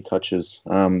get 40 touches,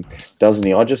 doesn't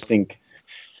he? I just think,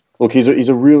 look, he's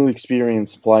a real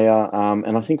experienced player,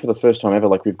 and I think for the first time ever,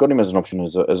 like we've got him as an option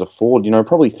as a forward.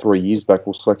 Probably 3 years back,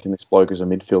 we're selecting this bloke as a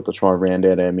midfield to try and round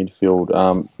out our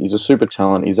midfield. He's a super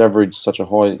talent. He's averaged such a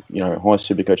high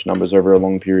Supercoach numbers over a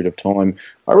long period of time.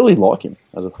 I really like him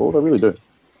as a forward. I really do.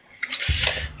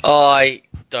 I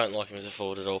don't like him as a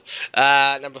forward at all.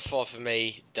 Number 5 for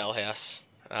me, Dalhouse.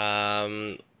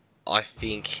 I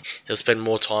think he'll spend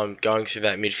more time going through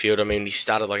that midfield. I mean, he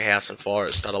started like a house on fire at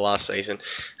the start of last season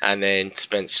and then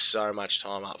spent so much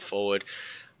time up forward.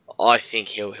 I think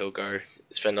he'll go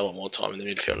spend a lot more time in the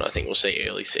midfield, and I think we'll see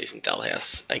early season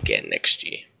Dalhouse again next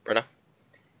year. Brother?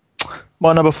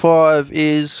 My number 5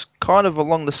 is kind of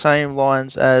along the same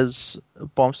lines as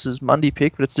Bombs' Mundy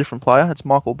pick, but it's a different player. It's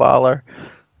Michael Barlow.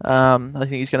 I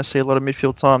think he's going to see a lot of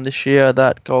midfield time this year.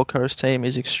 That Gold Coast team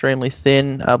is extremely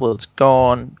thin. Ablett's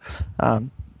gone.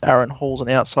 Aaron Hall's an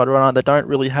outside runner. They don't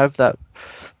really have that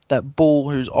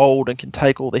bull who's old and can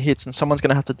take all the hits, and someone's going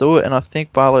to have to do it. And I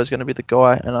think Barlow's going to be the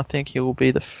guy, and I think he will be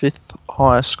the 5th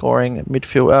highest scoring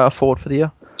midfield forward for the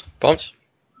year. Bombs?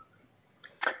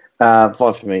 5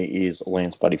 for me is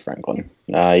Lance Buddy Franklin.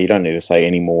 You don't need to say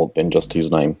any more than just his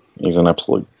name. He's an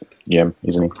absolute gem,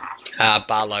 isn't he?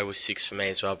 Barlow was 6 for me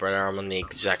as well, brother. I'm on the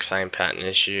exact same pattern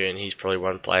as you, and he's probably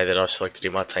one player that I selected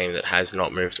in my team that has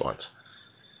not moved once.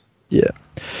 Yeah.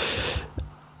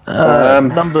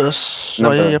 Numbers.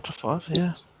 Oh, yeah, up to 5,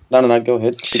 yeah. No, go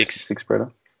ahead. 6. 6,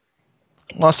 brother.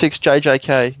 My 6,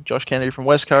 JJK, Josh Kennedy from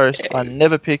West Coast. I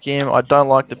never pick him. I don't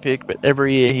like the pick, but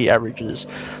every year he averages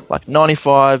like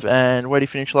 95. And where did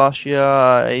he finish last year?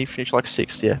 He finished like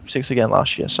 6th, yeah. 6th again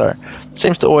last year. So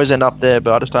seems to always end up there,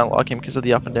 but I just don't like him because of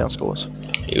the up and down scores.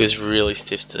 He was really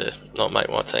stiff to not make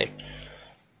my team.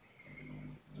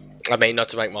 I mean, not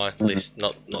to make my list.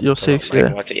 Not Your 6, yeah.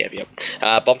 My team. Yep.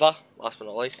 Bomber, last but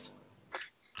not least.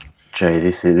 Jay,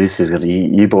 this is gonna.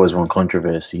 You boys want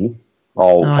controversy?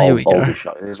 Here we go.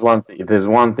 Show. If there's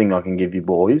one thing I can give you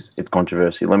boys, it's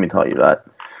controversy. Let me tell you that.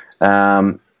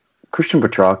 Christian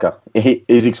Petrarca,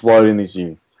 he's exploding this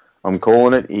year. I'm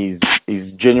calling it.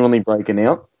 He's genuinely breaking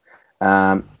out.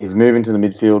 He's moving to the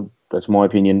midfield. That's my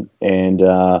opinion. And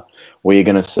we're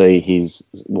going to see his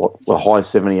high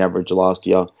 70 average last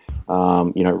year.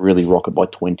 Really rocket by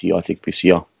 20. I think this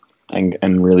year,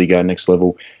 and really go next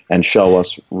level and show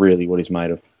us really what he's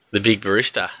made of. The big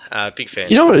barista. Big fan.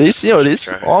 You know what it is?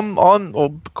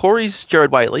 Corey's Jared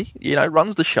Whaley,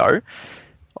 runs the show.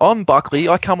 I'm Buckley.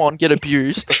 I come on, get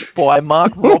abused by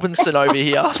Mark Robinson over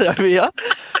here.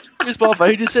 This motherfucker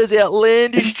who just says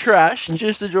outlandish trash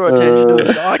just to draw attention to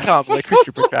it. I can't believe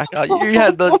Christian Petrarca. You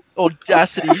had the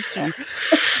audacity to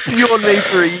spew on me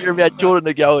for a year about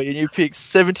Jordan Ngoe, and you picked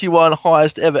 71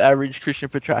 highest ever average Christian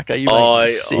Petrarca.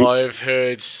 I've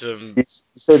heard some.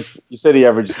 You said he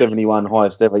averaged 71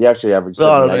 highest ever. He actually averaged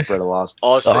 78 for the last.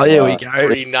 Here we go.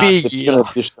 Pretty nasty. Big, Gonna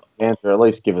dish some banter. At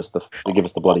least give us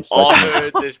the bloody. I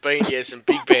heard there's been some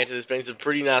big banter. There's been some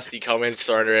pretty nasty comments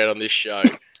thrown around on this show.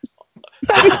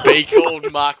 To be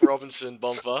called Mark Robinson,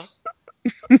 Bomber,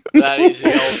 that is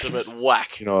the ultimate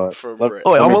whack from Brett.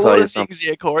 I'm a lot of things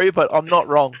here, Corey, but I'm not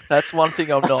wrong. That's one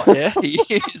thing I'm not. Yeah, he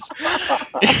is.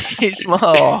 He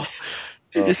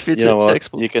just fits in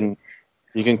textbook.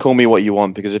 You can call me what you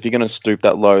want, because if you're going to stoop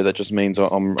that low, that just means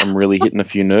I'm really hitting a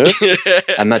few nerves,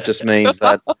 and that just means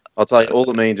that I'll tell you, all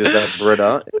it means is that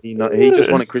Bretta, he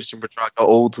just wanted Christian Petrarca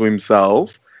all to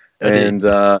himself, and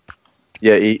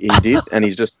Yeah, he did, and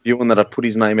he's just spewing that I put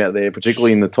his name out there,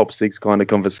 particularly in the top 6 kind of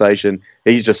conversation.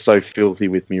 He's just so filthy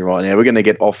with me right now. We're going to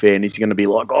get off air, and he's going to be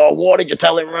like, "Oh, why did you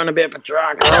tell everyone about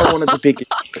Petrarca? I wanted to pick it."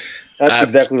 That's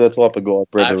exactly the type of guy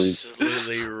Breville is.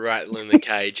 Absolutely rattling the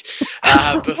cage.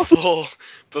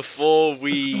 Before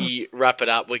we wrap it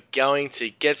up, we're going to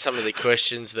get some of the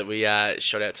questions that we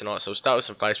shot out tonight. So we'll start with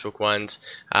some Facebook ones.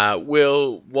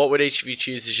 Will, what would each of you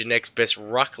choose as your next best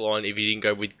ruck line if you didn't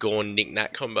go with Gawn Nick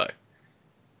Nat combo?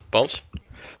 Bombs?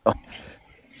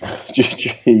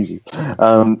 Jesus.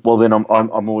 Well, then I'm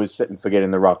always set and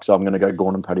forgetting the ruck, so I'm going to go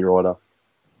Gawn and Paddy Ryder.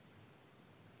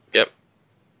 Yep.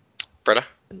 Bretta?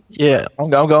 Yeah, I'm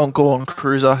going Gawn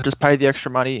Cruiser. Just pay the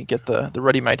extra money and get the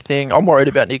ready-made thing. I'm worried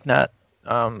about Nick Nat.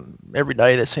 Every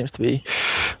day there seems to be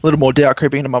a little more doubt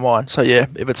creeping into my mind. So yeah,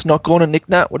 if it's not Gawn and Nick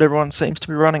Nat, what everyone seems to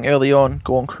be running early on,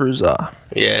 Gawn Cruiser.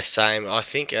 Yeah, same. I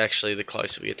think actually the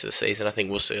closer we get to the season, I think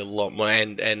we'll see a lot more,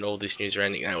 and all this news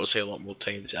around Nick Nat, we'll see a lot more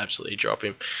teams absolutely drop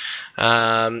him.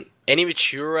 Any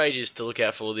mature ages to look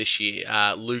out for this year?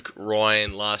 Luke,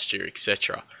 Ryan, last year,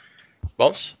 etc.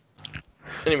 Boss?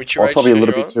 Any mature ages? Probably a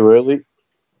little bit too early.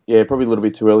 Yeah, probably a little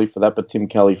bit too early for that, but Tim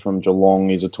Kelly from Geelong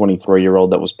is a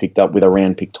 23-year-old that was picked up with a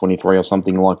round pick 23 or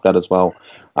something like that as well.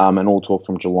 And all talk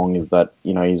from Geelong is that,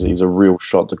 he's a real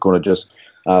shot to kind of just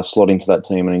slot into that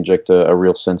team and inject a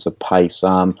real sense of pace.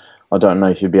 I don't know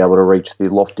if he'll be able to reach the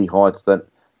lofty heights that,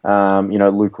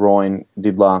 Luke Ryan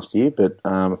did last year, but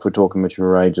if we're talking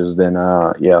mature ages, then,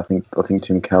 I think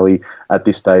Tim Kelly at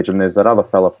this stage, and there's that other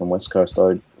fella from West Coast,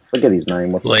 I forget his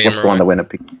name. What's the one that went at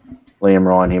pick? Liam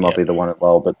Ryan, he might be the one as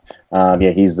well, but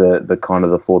he's the kind of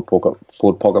the forward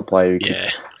pocket player who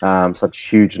kicked such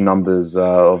huge numbers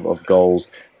of goals.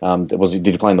 Did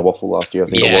he play in the Waffle last year? I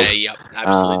think it was. Yeah,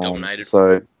 absolutely dominated.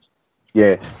 So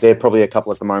yeah, they're probably a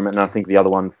couple at the moment, and I think the other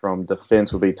one from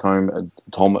defence will be Tom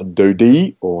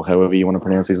Dodie, or however you want to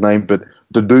pronounce his name, but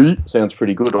Dodie sounds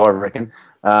pretty good, I reckon.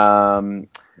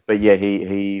 But yeah,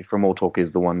 he from all talk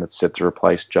is the one that's set to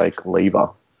replace Jake Lever.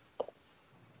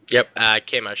 Yep,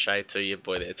 Cam O'Shea too, your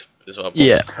boy there as well.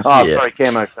 Yeah. Sorry,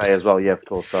 Cam O'Shea as well. Yeah, of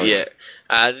course. Sorry. Yeah.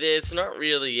 There's not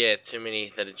really, too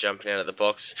many that are jumping out of the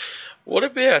box. What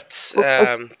about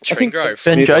Trent Grove?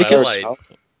 Ben Jacobs?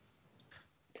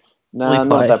 No,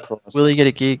 not that price. Will he get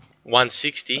a gig?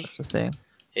 160. That's the thing.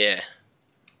 Yeah.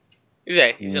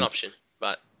 He's an option,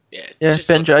 but yeah. Yeah,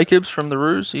 Ben Jacobs from the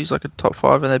Roos. He's like a top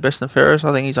 5 in their best and fairest.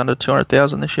 I think he's under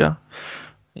 200,000 this year.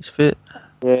 He's fit.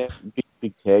 Yeah,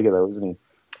 big tagger though, isn't he?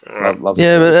 But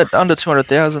at under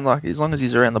 200,000, like as long as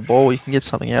he's around the ball, you can get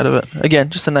something out of it.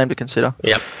 Again, just a name to consider.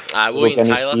 Yep. William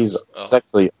Taylor. He's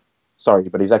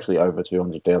actually over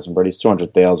 200,000, but he's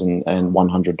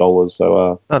 $200,100.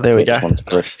 So there we go.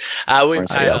 William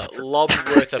Taylor, lob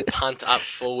worth a punt up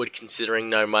forward, considering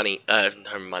no mummy.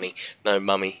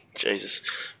 Jesus,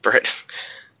 Brett.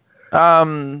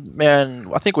 Man,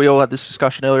 I think we all had this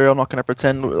discussion earlier. I'm not going to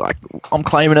pretend like I'm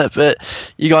claiming it, but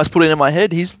you guys put it in my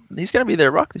head. He's going to be their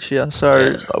ruck this year, so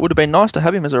it would have been nice to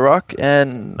have him as a ruck.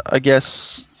 And I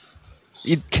guess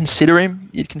you'd consider him,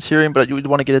 but you'd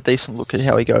want to get a decent look at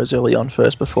how he goes early on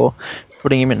first before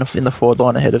putting him in the forward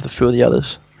line ahead of the few of the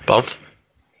others. Both.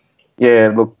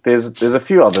 Yeah, look, there's a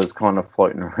few others kind of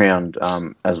floating around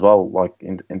as well, like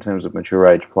in terms of mature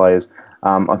age players.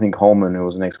 I think Holman, who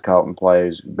was an ex-Carlton player,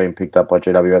 who's been picked up by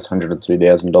GWS,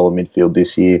 $102,000 midfield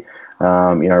this year.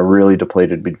 Really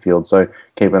depleted midfield. So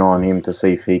keep an eye on him to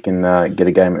see if he can get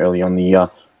a game early on the year.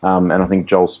 And I think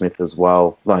Joel Smith as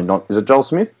well. No, is it Joel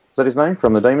Smith? Is that his name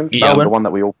from the Demons? Yeah. The one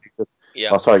that we all picked.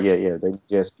 Yeah. Oh, sorry, yeah.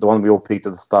 Yes, the one we all picked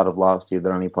at the start of last year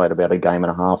that only played about a game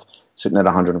and a half, sitting at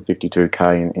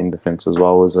 152k in defence as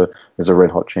well is a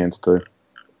red hot chance too.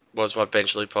 Was my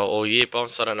bench loophole all year,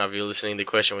 Bombs. I don't know if you're listening. The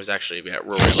question was actually about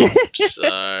Rory Lobb.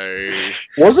 So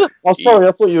was it? Oh, sorry,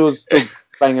 I thought you were still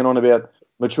banging on about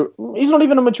mature. He's not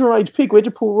even a mature age pick. Where'd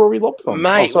you pull Rory Lobb from?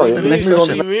 Mate, sorry, we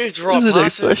moved right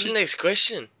past this is the next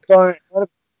question. So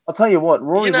I'll tell you what,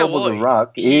 Rory Lobb was a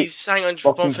ruck. He's hang on,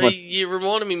 you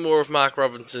reminded me more of Mark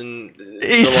Robinson.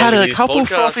 He's had a couple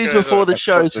frothies before the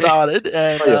show started,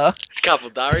 and a couple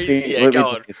of durries. Yeah, go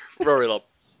on, Rory Lobb.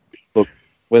 Look,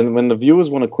 when the viewers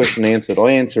want a question answered,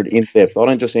 I answer it in depth. I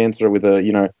don't just answer it with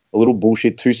a little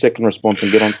bullshit 2-second response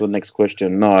and get on to the next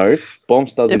question. No,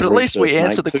 Bombs does. Yeah, but at least we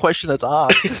answer the question that's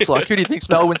asked. It's like, who do you think's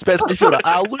Melbourne's best midfielder?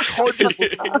 Luke Hodges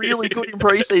looked really good in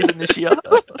pre-season this year.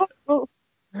 All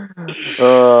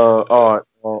right.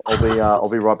 Well, I'll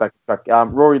be right back to track.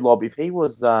 Rory Lobb, if he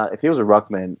was a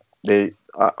ruckman,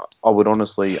 I would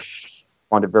honestly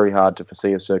find it very hard to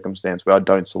foresee a circumstance where I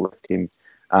don't select him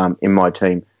in my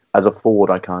team. As a forward,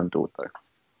 I can't do it though.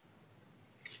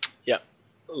 Yeah,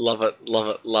 Love it, love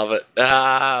it, love it.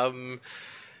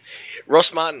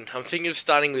 Ross Martin, I'm thinking of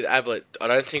starting with Ablett. I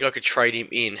don't think I could trade him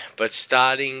in, but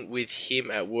starting with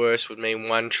him at worst would mean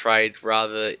one trade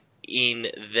rather in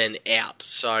than out.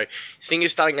 So he's thinking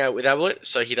of starting out with Ablett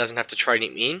so he doesn't have to trade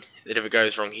him in. That if it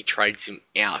goes wrong, he trades him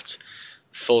out.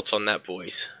 Thoughts on that,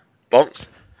 boys? Bombs?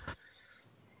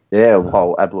 Yeah,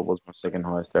 well, Ablett was my second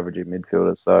highest averaging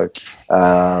midfielder, so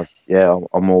yeah,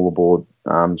 I'm all aboard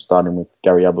starting with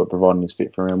Gary Ablett, providing he's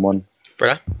fit for round one.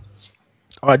 Brother?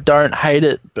 I don't hate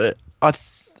it, but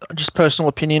just personal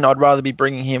opinion, I'd rather be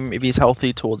bringing him if he's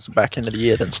healthy towards the back end of the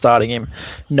year than starting him,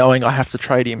 knowing I have to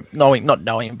trade him. Not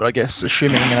knowing, but I guess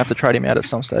assuming I'm going to have to trade him out at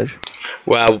some stage.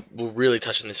 Well, we'll really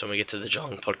touch on this when we get to the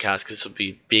Geelong podcast because this will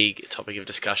be a big topic of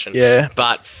discussion. Yeah.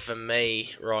 But for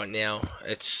me, right now,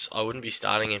 I wouldn't be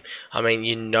starting him. I mean,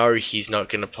 he's not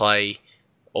going to play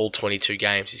all 22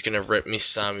 games. He's going to miss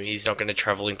some. He's not going to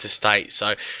travel interstate.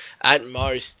 So, at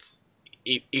most,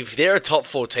 if they're a top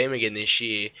 4 team again this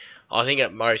year, I think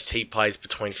at most he plays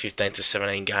between 15 to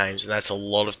 17 games, and that's a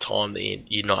lot of time that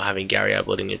you're not having Gary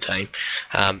Ablett in your team.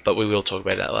 But we will talk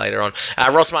about that later on.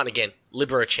 Ross Martin again,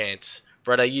 Libba a chance.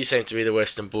 Brother, you seem to be the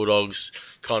Western Bulldogs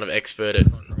kind of expert at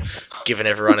giving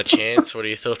everyone a chance. What are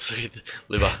your thoughts with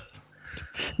Libba?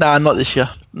 Nah, not this year.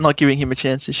 Not giving him a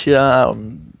chance this year.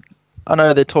 I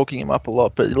know they're talking him up a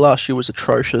lot, but last year was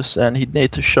atrocious, and he'd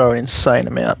need to show an insane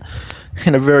amount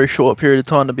in a very short period of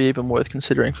time to be even worth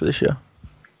considering for this year.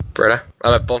 Bretta,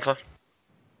 I'm at Bonfa.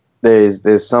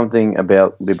 There's something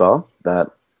about Libba that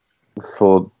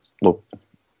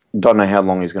don't know how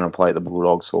long he's going to play at the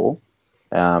Bulldogs for.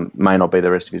 May not be the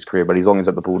rest of his career, but as long as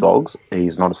at the Bulldogs,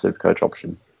 he's not a Supercoach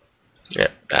option. Yeah.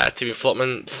 Timmy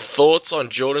Flotman, thoughts on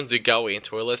Jordan De Goey and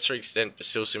to a lesser extent, but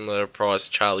still similar price,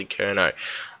 Charlie Curnow.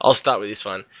 I'll start with this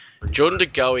one. Jordan De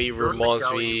Goey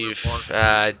reminds me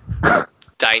of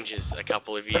Dangers a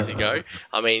couple of years ago.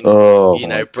 I mean,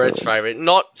 Brett's favourite.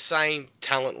 Not saying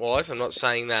talent-wise, I'm not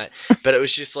saying that, but it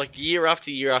was just like year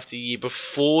after year after year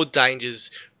before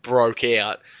Dangers broke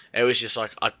out. It was just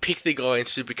like I'd pick the guy in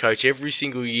Supercoach every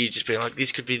single year, just being like,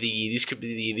 this could be the year, this could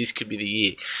be the year, this could be the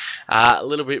year. A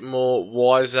little bit more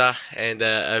wiser and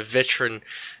a veteran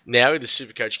now in the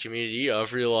Supercoach community,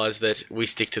 I've realised that we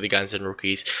stick to the guns and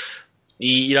rookies.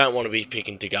 You don't want to be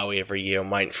picking De Goey every year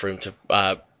and waiting for him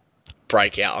to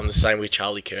break out. I'm the same with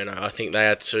Charlie Curnow. I think they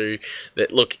are two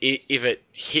that, look, if it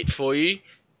hit for you,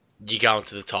 you're going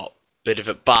to the top. But if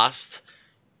it bust,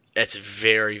 it's a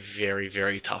very, very,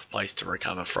 very tough place to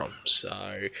recover from.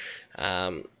 So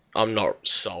I'm not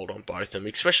sold on both of them,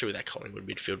 especially with that Collingwood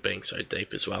midfield being so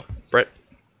deep as well. Brett?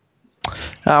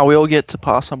 We all get to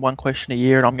pass on one question a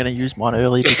year, and I'm going to use mine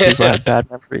early because I have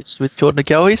bad memories with Jordan De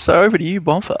Goey. So over to you,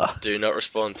 Bonfa. Do not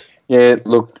respond. Yeah,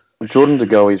 look, Jordan De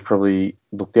Goey is probably...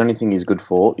 Look, the only thing he's good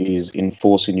for is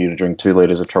enforcing you to drink 2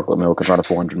 litres of chocolate milk and run a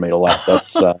 400-metre lap.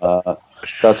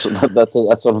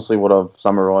 That's honestly what I've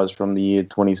summarised from the year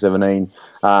 2017.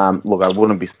 Look, I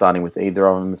wouldn't be starting with either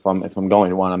of them. If I'm going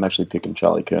to one, I'm actually picking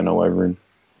Charlie Curnow over him.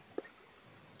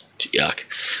 Yuck.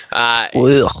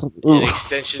 In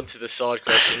extension to the side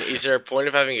question, is there a point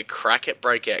of having a crack at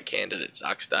breakout candidates,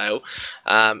 Uxdale?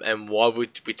 And why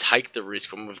would we take the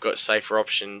risk when we've got safer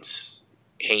options,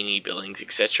 Heaney, Billings,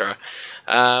 etc.?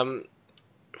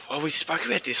 We spoke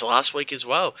about this last week as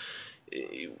well.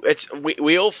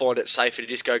 We all find it safer to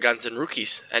just go guns and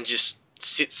rookies and just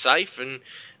sit safe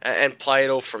and play it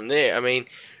all from there. I mean,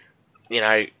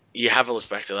 you have a look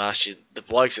back to last year, the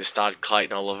blokes that started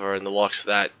Clayton Oliver and the likes of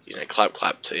that,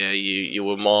 clap to you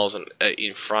were miles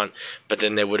in front, but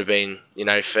then there would have been,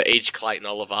 for each Clayton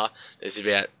Oliver, there's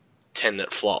about 10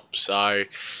 that flop. So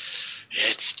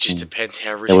it just depends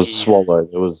how risky. There was Swallow,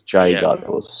 there was Jager,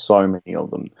 there was so many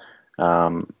of them.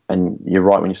 And you're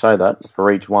right when you say that.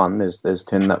 For each one, there's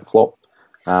 10 that flop.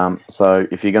 So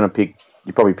if you're going to pick,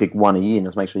 you probably pick one a year and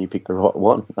just make sure you pick the right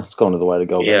one. That's kind of the way to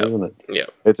go, isn't it? Yeah.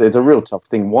 It's a real tough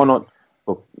thing. Why not?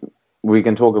 Look, we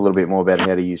can talk a little bit more about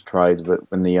how to use trades, but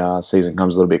when the season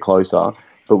comes a little bit closer.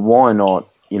 But why not?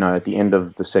 At the end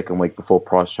of the second week before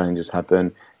price changes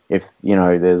happen, if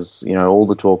there's all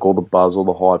the talk, all the buzz, all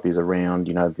the hype is around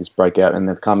this breakout, and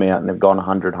they've come out and they've gone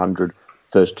 100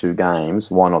 first 2 games,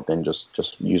 why not then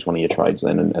just use one of your trades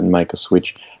then and make a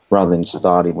switch rather than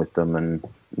starting with them and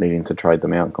needing to trade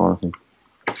them out kind of thing.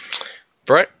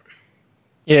 Brett?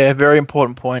 Yeah, very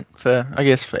important point for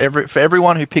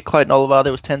everyone who picked Clayton Oliver.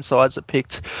 There was 10 sides that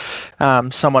picked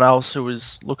someone else who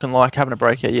was looking like having a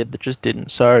breakout year that just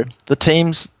didn't. So the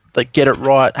teams that get it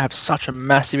right have such a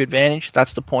massive advantage.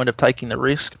 That's the point of taking the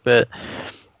risk. But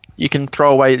you can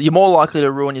throw away. You're more likely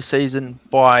to ruin your season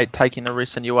by taking the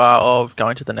risk than you are of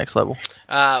going to the next level.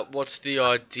 What's the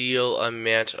ideal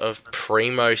amount of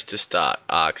primos to start?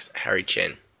 Asks Harry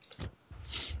Chen.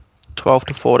 12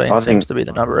 to 14 seems to be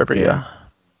the number every year.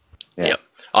 Yeah. Yep.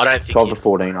 I don't think 12 to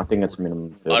 14. I think it's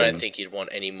minimum 13. I don't think you'd want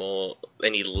any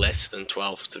less than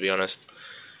 12, to be honest.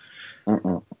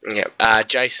 Mm-mm. Yeah.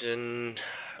 Jason.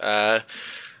 I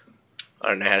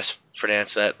don't know how to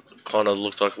pronounce that. Kind of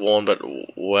looked like Warren, but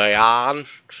Wayan.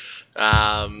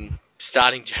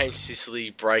 Starting James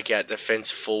Sicily breakout defense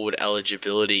forward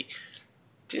eligibility.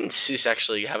 Didn't Sis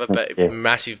actually have a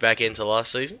massive back end to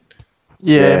last season?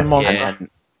 Yeah, monster.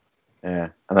 Yeah,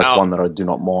 and that's one that I do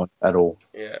not mind at all.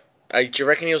 Yeah. Do you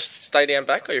reckon he'll stay down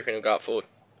back, or you reckon he'll go up forward?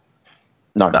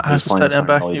 No, he has to stay down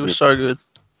back. He was so good.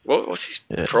 What's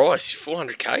his price?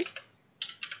 400k?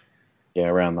 Yeah,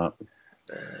 around that.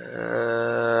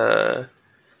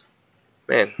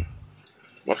 Man,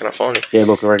 what can I find him? Yeah,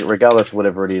 look, regardless of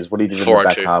whatever it is, what he did in the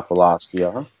back half of last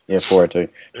year, Yeah, 402.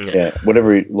 Yeah,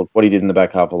 what he did in the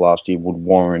back half of last year would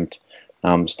warrant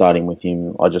starting with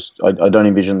him. I don't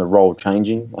envision the role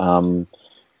changing.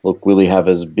 Look, will he have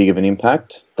as big of an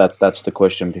impact? That's the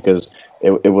question, because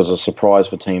it was a surprise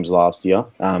for teams last year.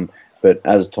 But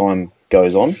as time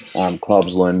goes on,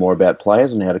 clubs learn more about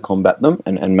players and how to combat them,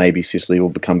 and maybe Sicily will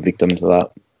become victim to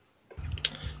that.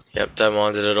 Yep, don't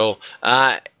mind it at all.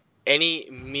 Any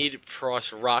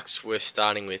mid-price rucks worth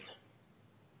starting with?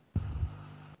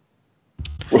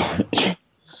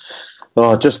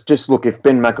 Just look, if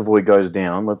Ben McAvoy goes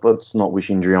down, let's not wish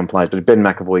injury on players, but if Ben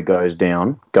McAvoy goes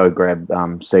down, go grab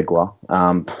Segler.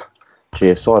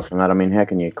 Aside from that, I mean, how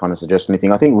can you kind of suggest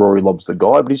anything? I think Rory Lobb's the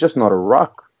guy, but he's just not a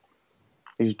ruck.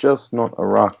 He's just not a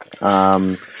ruck.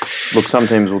 Look, some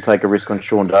teams will take a risk on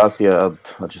Sean Darcy. I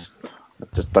just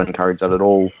don't encourage that at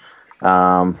all.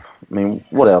 I mean,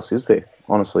 what else is there?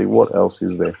 Honestly, what else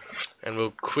is there? And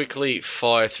we'll quickly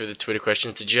fire through the Twitter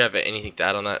questions. Did you have anything to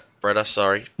add on that, Bretta?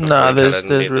 Sorry. No, there's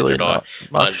really not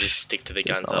much. I'll just stick to the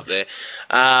guns up there.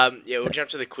 We'll jump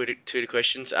to the Twitter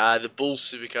questions. The Bull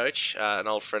Supercoach, an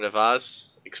old friend of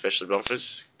ours, especially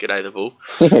Bumpers. G'day, the Bull.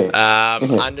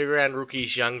 Underground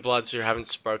rookies, young bloods who haven't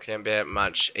spoken about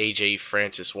much, e.g.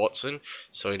 Francis Watson.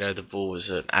 So we know the Bull was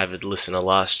an avid listener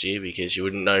last year, because you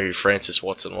wouldn't know who Francis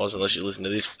Watson was unless you listened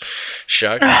to this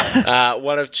show.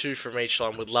 One of two from each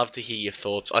line. Would love to hear your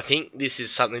thoughts. I think this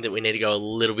is something that we need to go a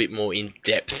little bit more in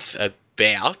depth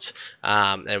about,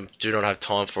 and do not have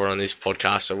time for it on this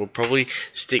podcast, so we'll probably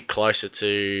stick closer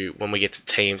to when we get to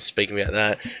teams speaking about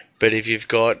that. But if you've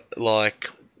got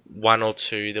like one or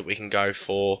two that we can go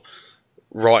for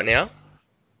right now,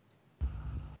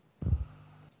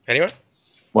 anyway,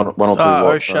 one or two.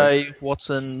 O'Shea,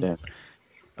 Watson,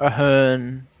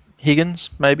 Ahern,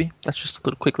 Higgins, maybe. That's just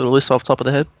a quick little list off the top of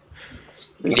the head.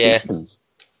 Yeah.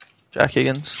 Jack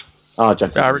Higgins. Oh,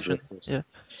 Jack Higgins. Richmond. Yeah.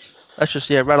 That's just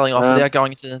rattling off without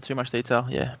going into too much detail.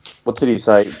 Yeah. What did he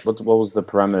say? What was the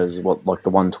parameters? What, like the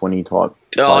 120 type?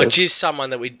 Oh, just someone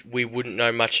that we wouldn't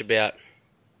know much about.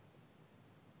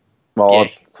 Well,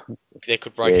 they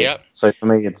could break out. So for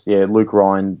me, it's Luke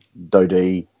Ryan,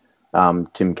 Dodie,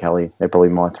 Tim Kelly. They're probably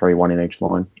my 3-1 in each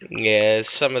line. Yeah,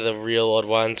 some of the real odd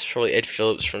ones. Probably Ed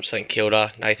Phillips from St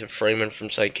Kilda, Nathan Freeman from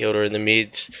St Kilda in the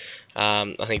mids.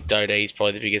 I think Dodie is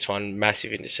probably the biggest one,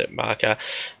 massive intercept marker.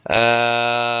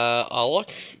 I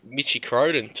like Mitchy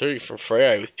Croden too from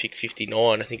Freo with pick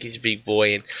 59. I think he's a big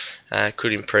boy and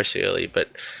could impress early,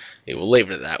 but we'll leave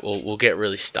it at that. We'll get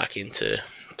really stuck into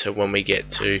when we get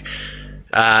to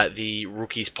the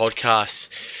Rookies podcast.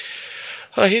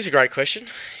 Oh, here's a great question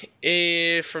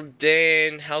from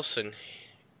Dan Halson.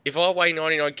 If I weigh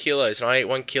 99 kilos and I eat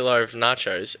 1 kilo of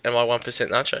nachos, am I 1%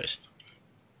 nachos?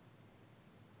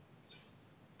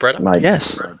 Mate,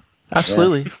 yes,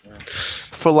 absolutely. Yeah.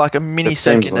 For like a mini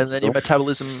second, and then your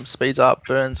metabolism speeds up,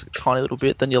 burns a tiny little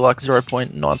bit, then you're like 0.9%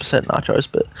 nachos.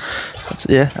 But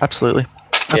absolutely.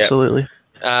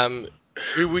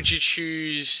 Who would you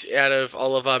choose out of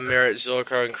Oliver, Merritt,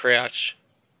 Zorko, and Crouch?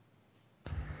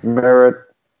 Merritt.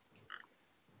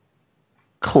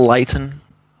 Clayton.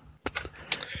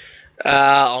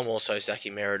 I'm also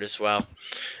Zachy Merritt as well.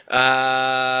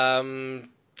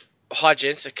 Hi,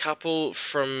 gents. A couple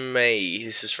from me.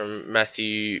 This is from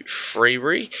Matthew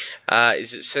Freebury.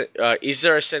 Is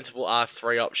there a sensible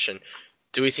R3 option?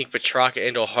 Do we think Petrarca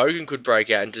and or Hogan could break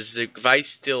out? And does Gervais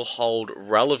still hold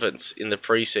relevance in the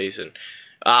preseason?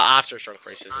 After a strong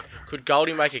preseason. Could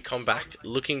Goldie make a comeback?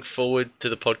 Looking forward to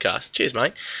the podcast. Cheers,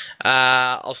 mate.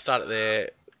 I'll start it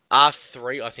there.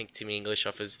 R3, I think Timmy English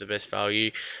offers the best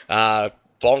value.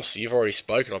 Bonce, you've already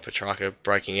spoken on Petrarca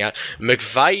breaking out.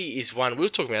 McVeigh is one, we were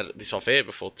talking about this off air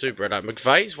before too, Brett.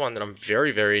 McVeigh is one that I'm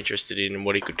very, very interested in and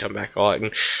what he could come back like.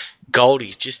 And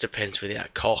Goldie just depends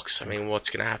without Cox. I mean, what's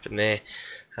going to happen there?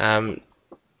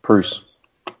 Bruce.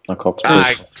 No Cox.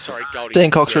 Sorry, Goldie.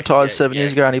 Dean Cox retired 7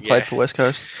 years ago and he played for West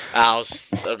Coast. I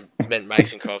meant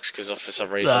Mason Cox because for some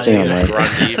reason I was thinking of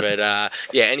Grundy. But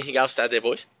anything else to add there,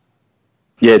 boys?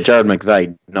 Yeah, Jared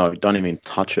McVeigh. No, don't even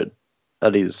touch it.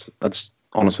 That's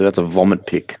honestly, that's a vomit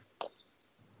pick.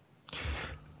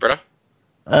 Brother?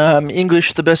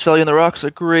 English, the best value in the rocks.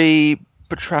 Agree.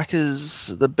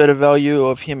 Petrarca's the better value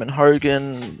of him and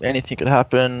Hogan. Anything could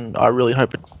happen. I really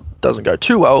hope it doesn't go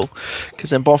too well,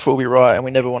 because then Bonfa will be right, and we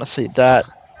never want to see that.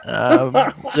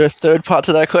 Is there a third part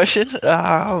to that question?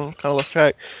 I'm kind of lost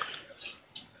track.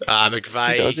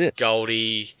 McVeigh,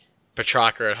 Goldie,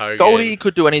 Petrarca, and Hogan. Goldie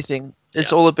could do anything.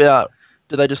 It's all about,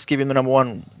 do they just give him the number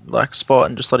one spot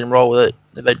and just let him roll with it?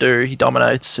 If they do, he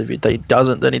dominates. If he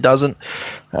doesn't, then he doesn't.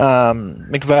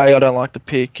 McVeigh, I don't like the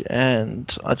pick,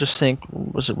 and I just think,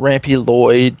 was it Rampy,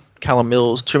 Lloyd, Callum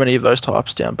Mills, too many of those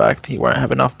types down back, he won't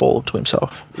have enough ball to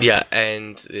himself. Yeah,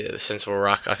 and the sensible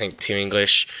ruck, I think Tim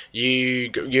English.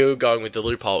 You're going with the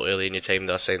loophole early in your team,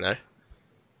 though, seen though.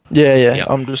 Yeah. Yep.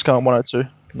 I'm just going 102.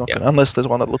 Unless there's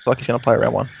one that looks like he's going to play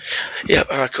around one. Yeah,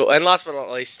 all right, cool. And last but not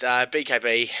least,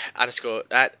 BKB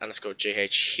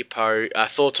 _GH Hippo.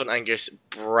 Thoughts on Angus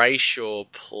Brayshaw,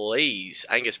 please.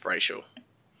 Angus Brayshaw.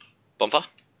 Bumper?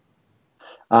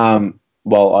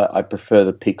 Well, I prefer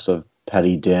the picks of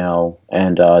Paddy Dow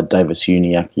and Davis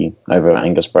Uniacke over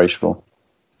Angus Brayshaw.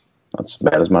 That's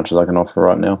about as much as I can offer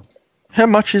right now. How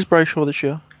much is Brayshaw this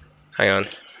year? Hang on.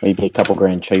 Maybe a couple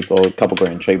grand cheaper than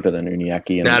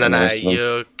Uniacke. No,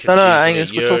 you're confusing. No,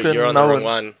 Angus, we're talking you're on the wrong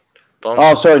one.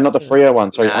 Oh, sorry, not the Freo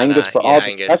one. Sorry, Angus.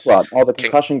 Angus. The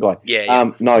concussion guy.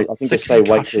 Yeah. No, I think they stay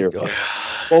way clear of him.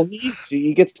 Well,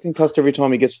 he gets concussed every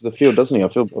time he gets to the field, doesn't he? I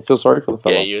feel sorry for the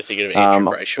fella. Yeah, you're thinking of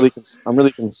Andrew Brayshaw. I'm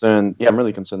really concerned. Yeah, I'm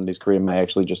really concerned that his career may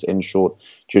actually just end short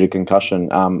due to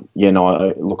concussion. I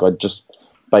just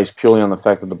based purely on the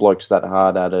fact that the bloke's that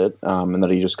hard at it, and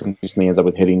that he just consistently ends up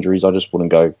with head injuries. I just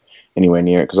wouldn't go anywhere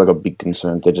near it because I got big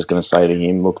concerns. They're just going to say to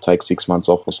him, "Look, take 6 months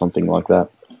off or something like that."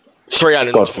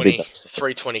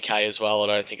 320k as well. I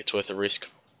don't think it's worth the risk.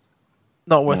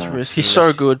 Not worth the risk. He's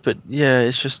so good, but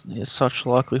it's such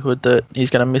likelihood that he's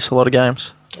going to miss a lot of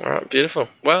games. All right, beautiful.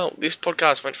 Well, this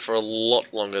podcast went for a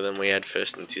lot longer than we had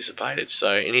first anticipated.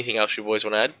 So, anything else you boys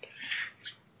want to add?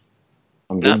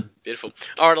 No, beautiful.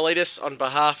 All right, Elitas, on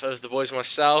behalf of the boys and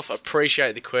myself,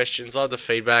 appreciate the questions, love the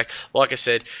feedback. Like I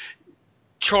said,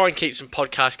 try and keep some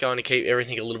podcasts going to keep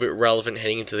everything a little bit relevant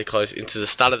heading into the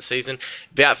start of the season.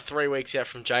 About 3 weeks out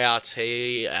from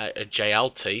JLT,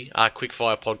 our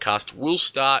Quickfire podcast will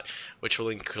start, which will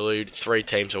include 3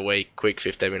 teams a week, quick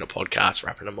 15-minute podcast,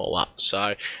 wrapping them all up.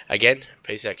 So, again,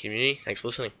 peace out, community. Thanks for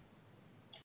listening.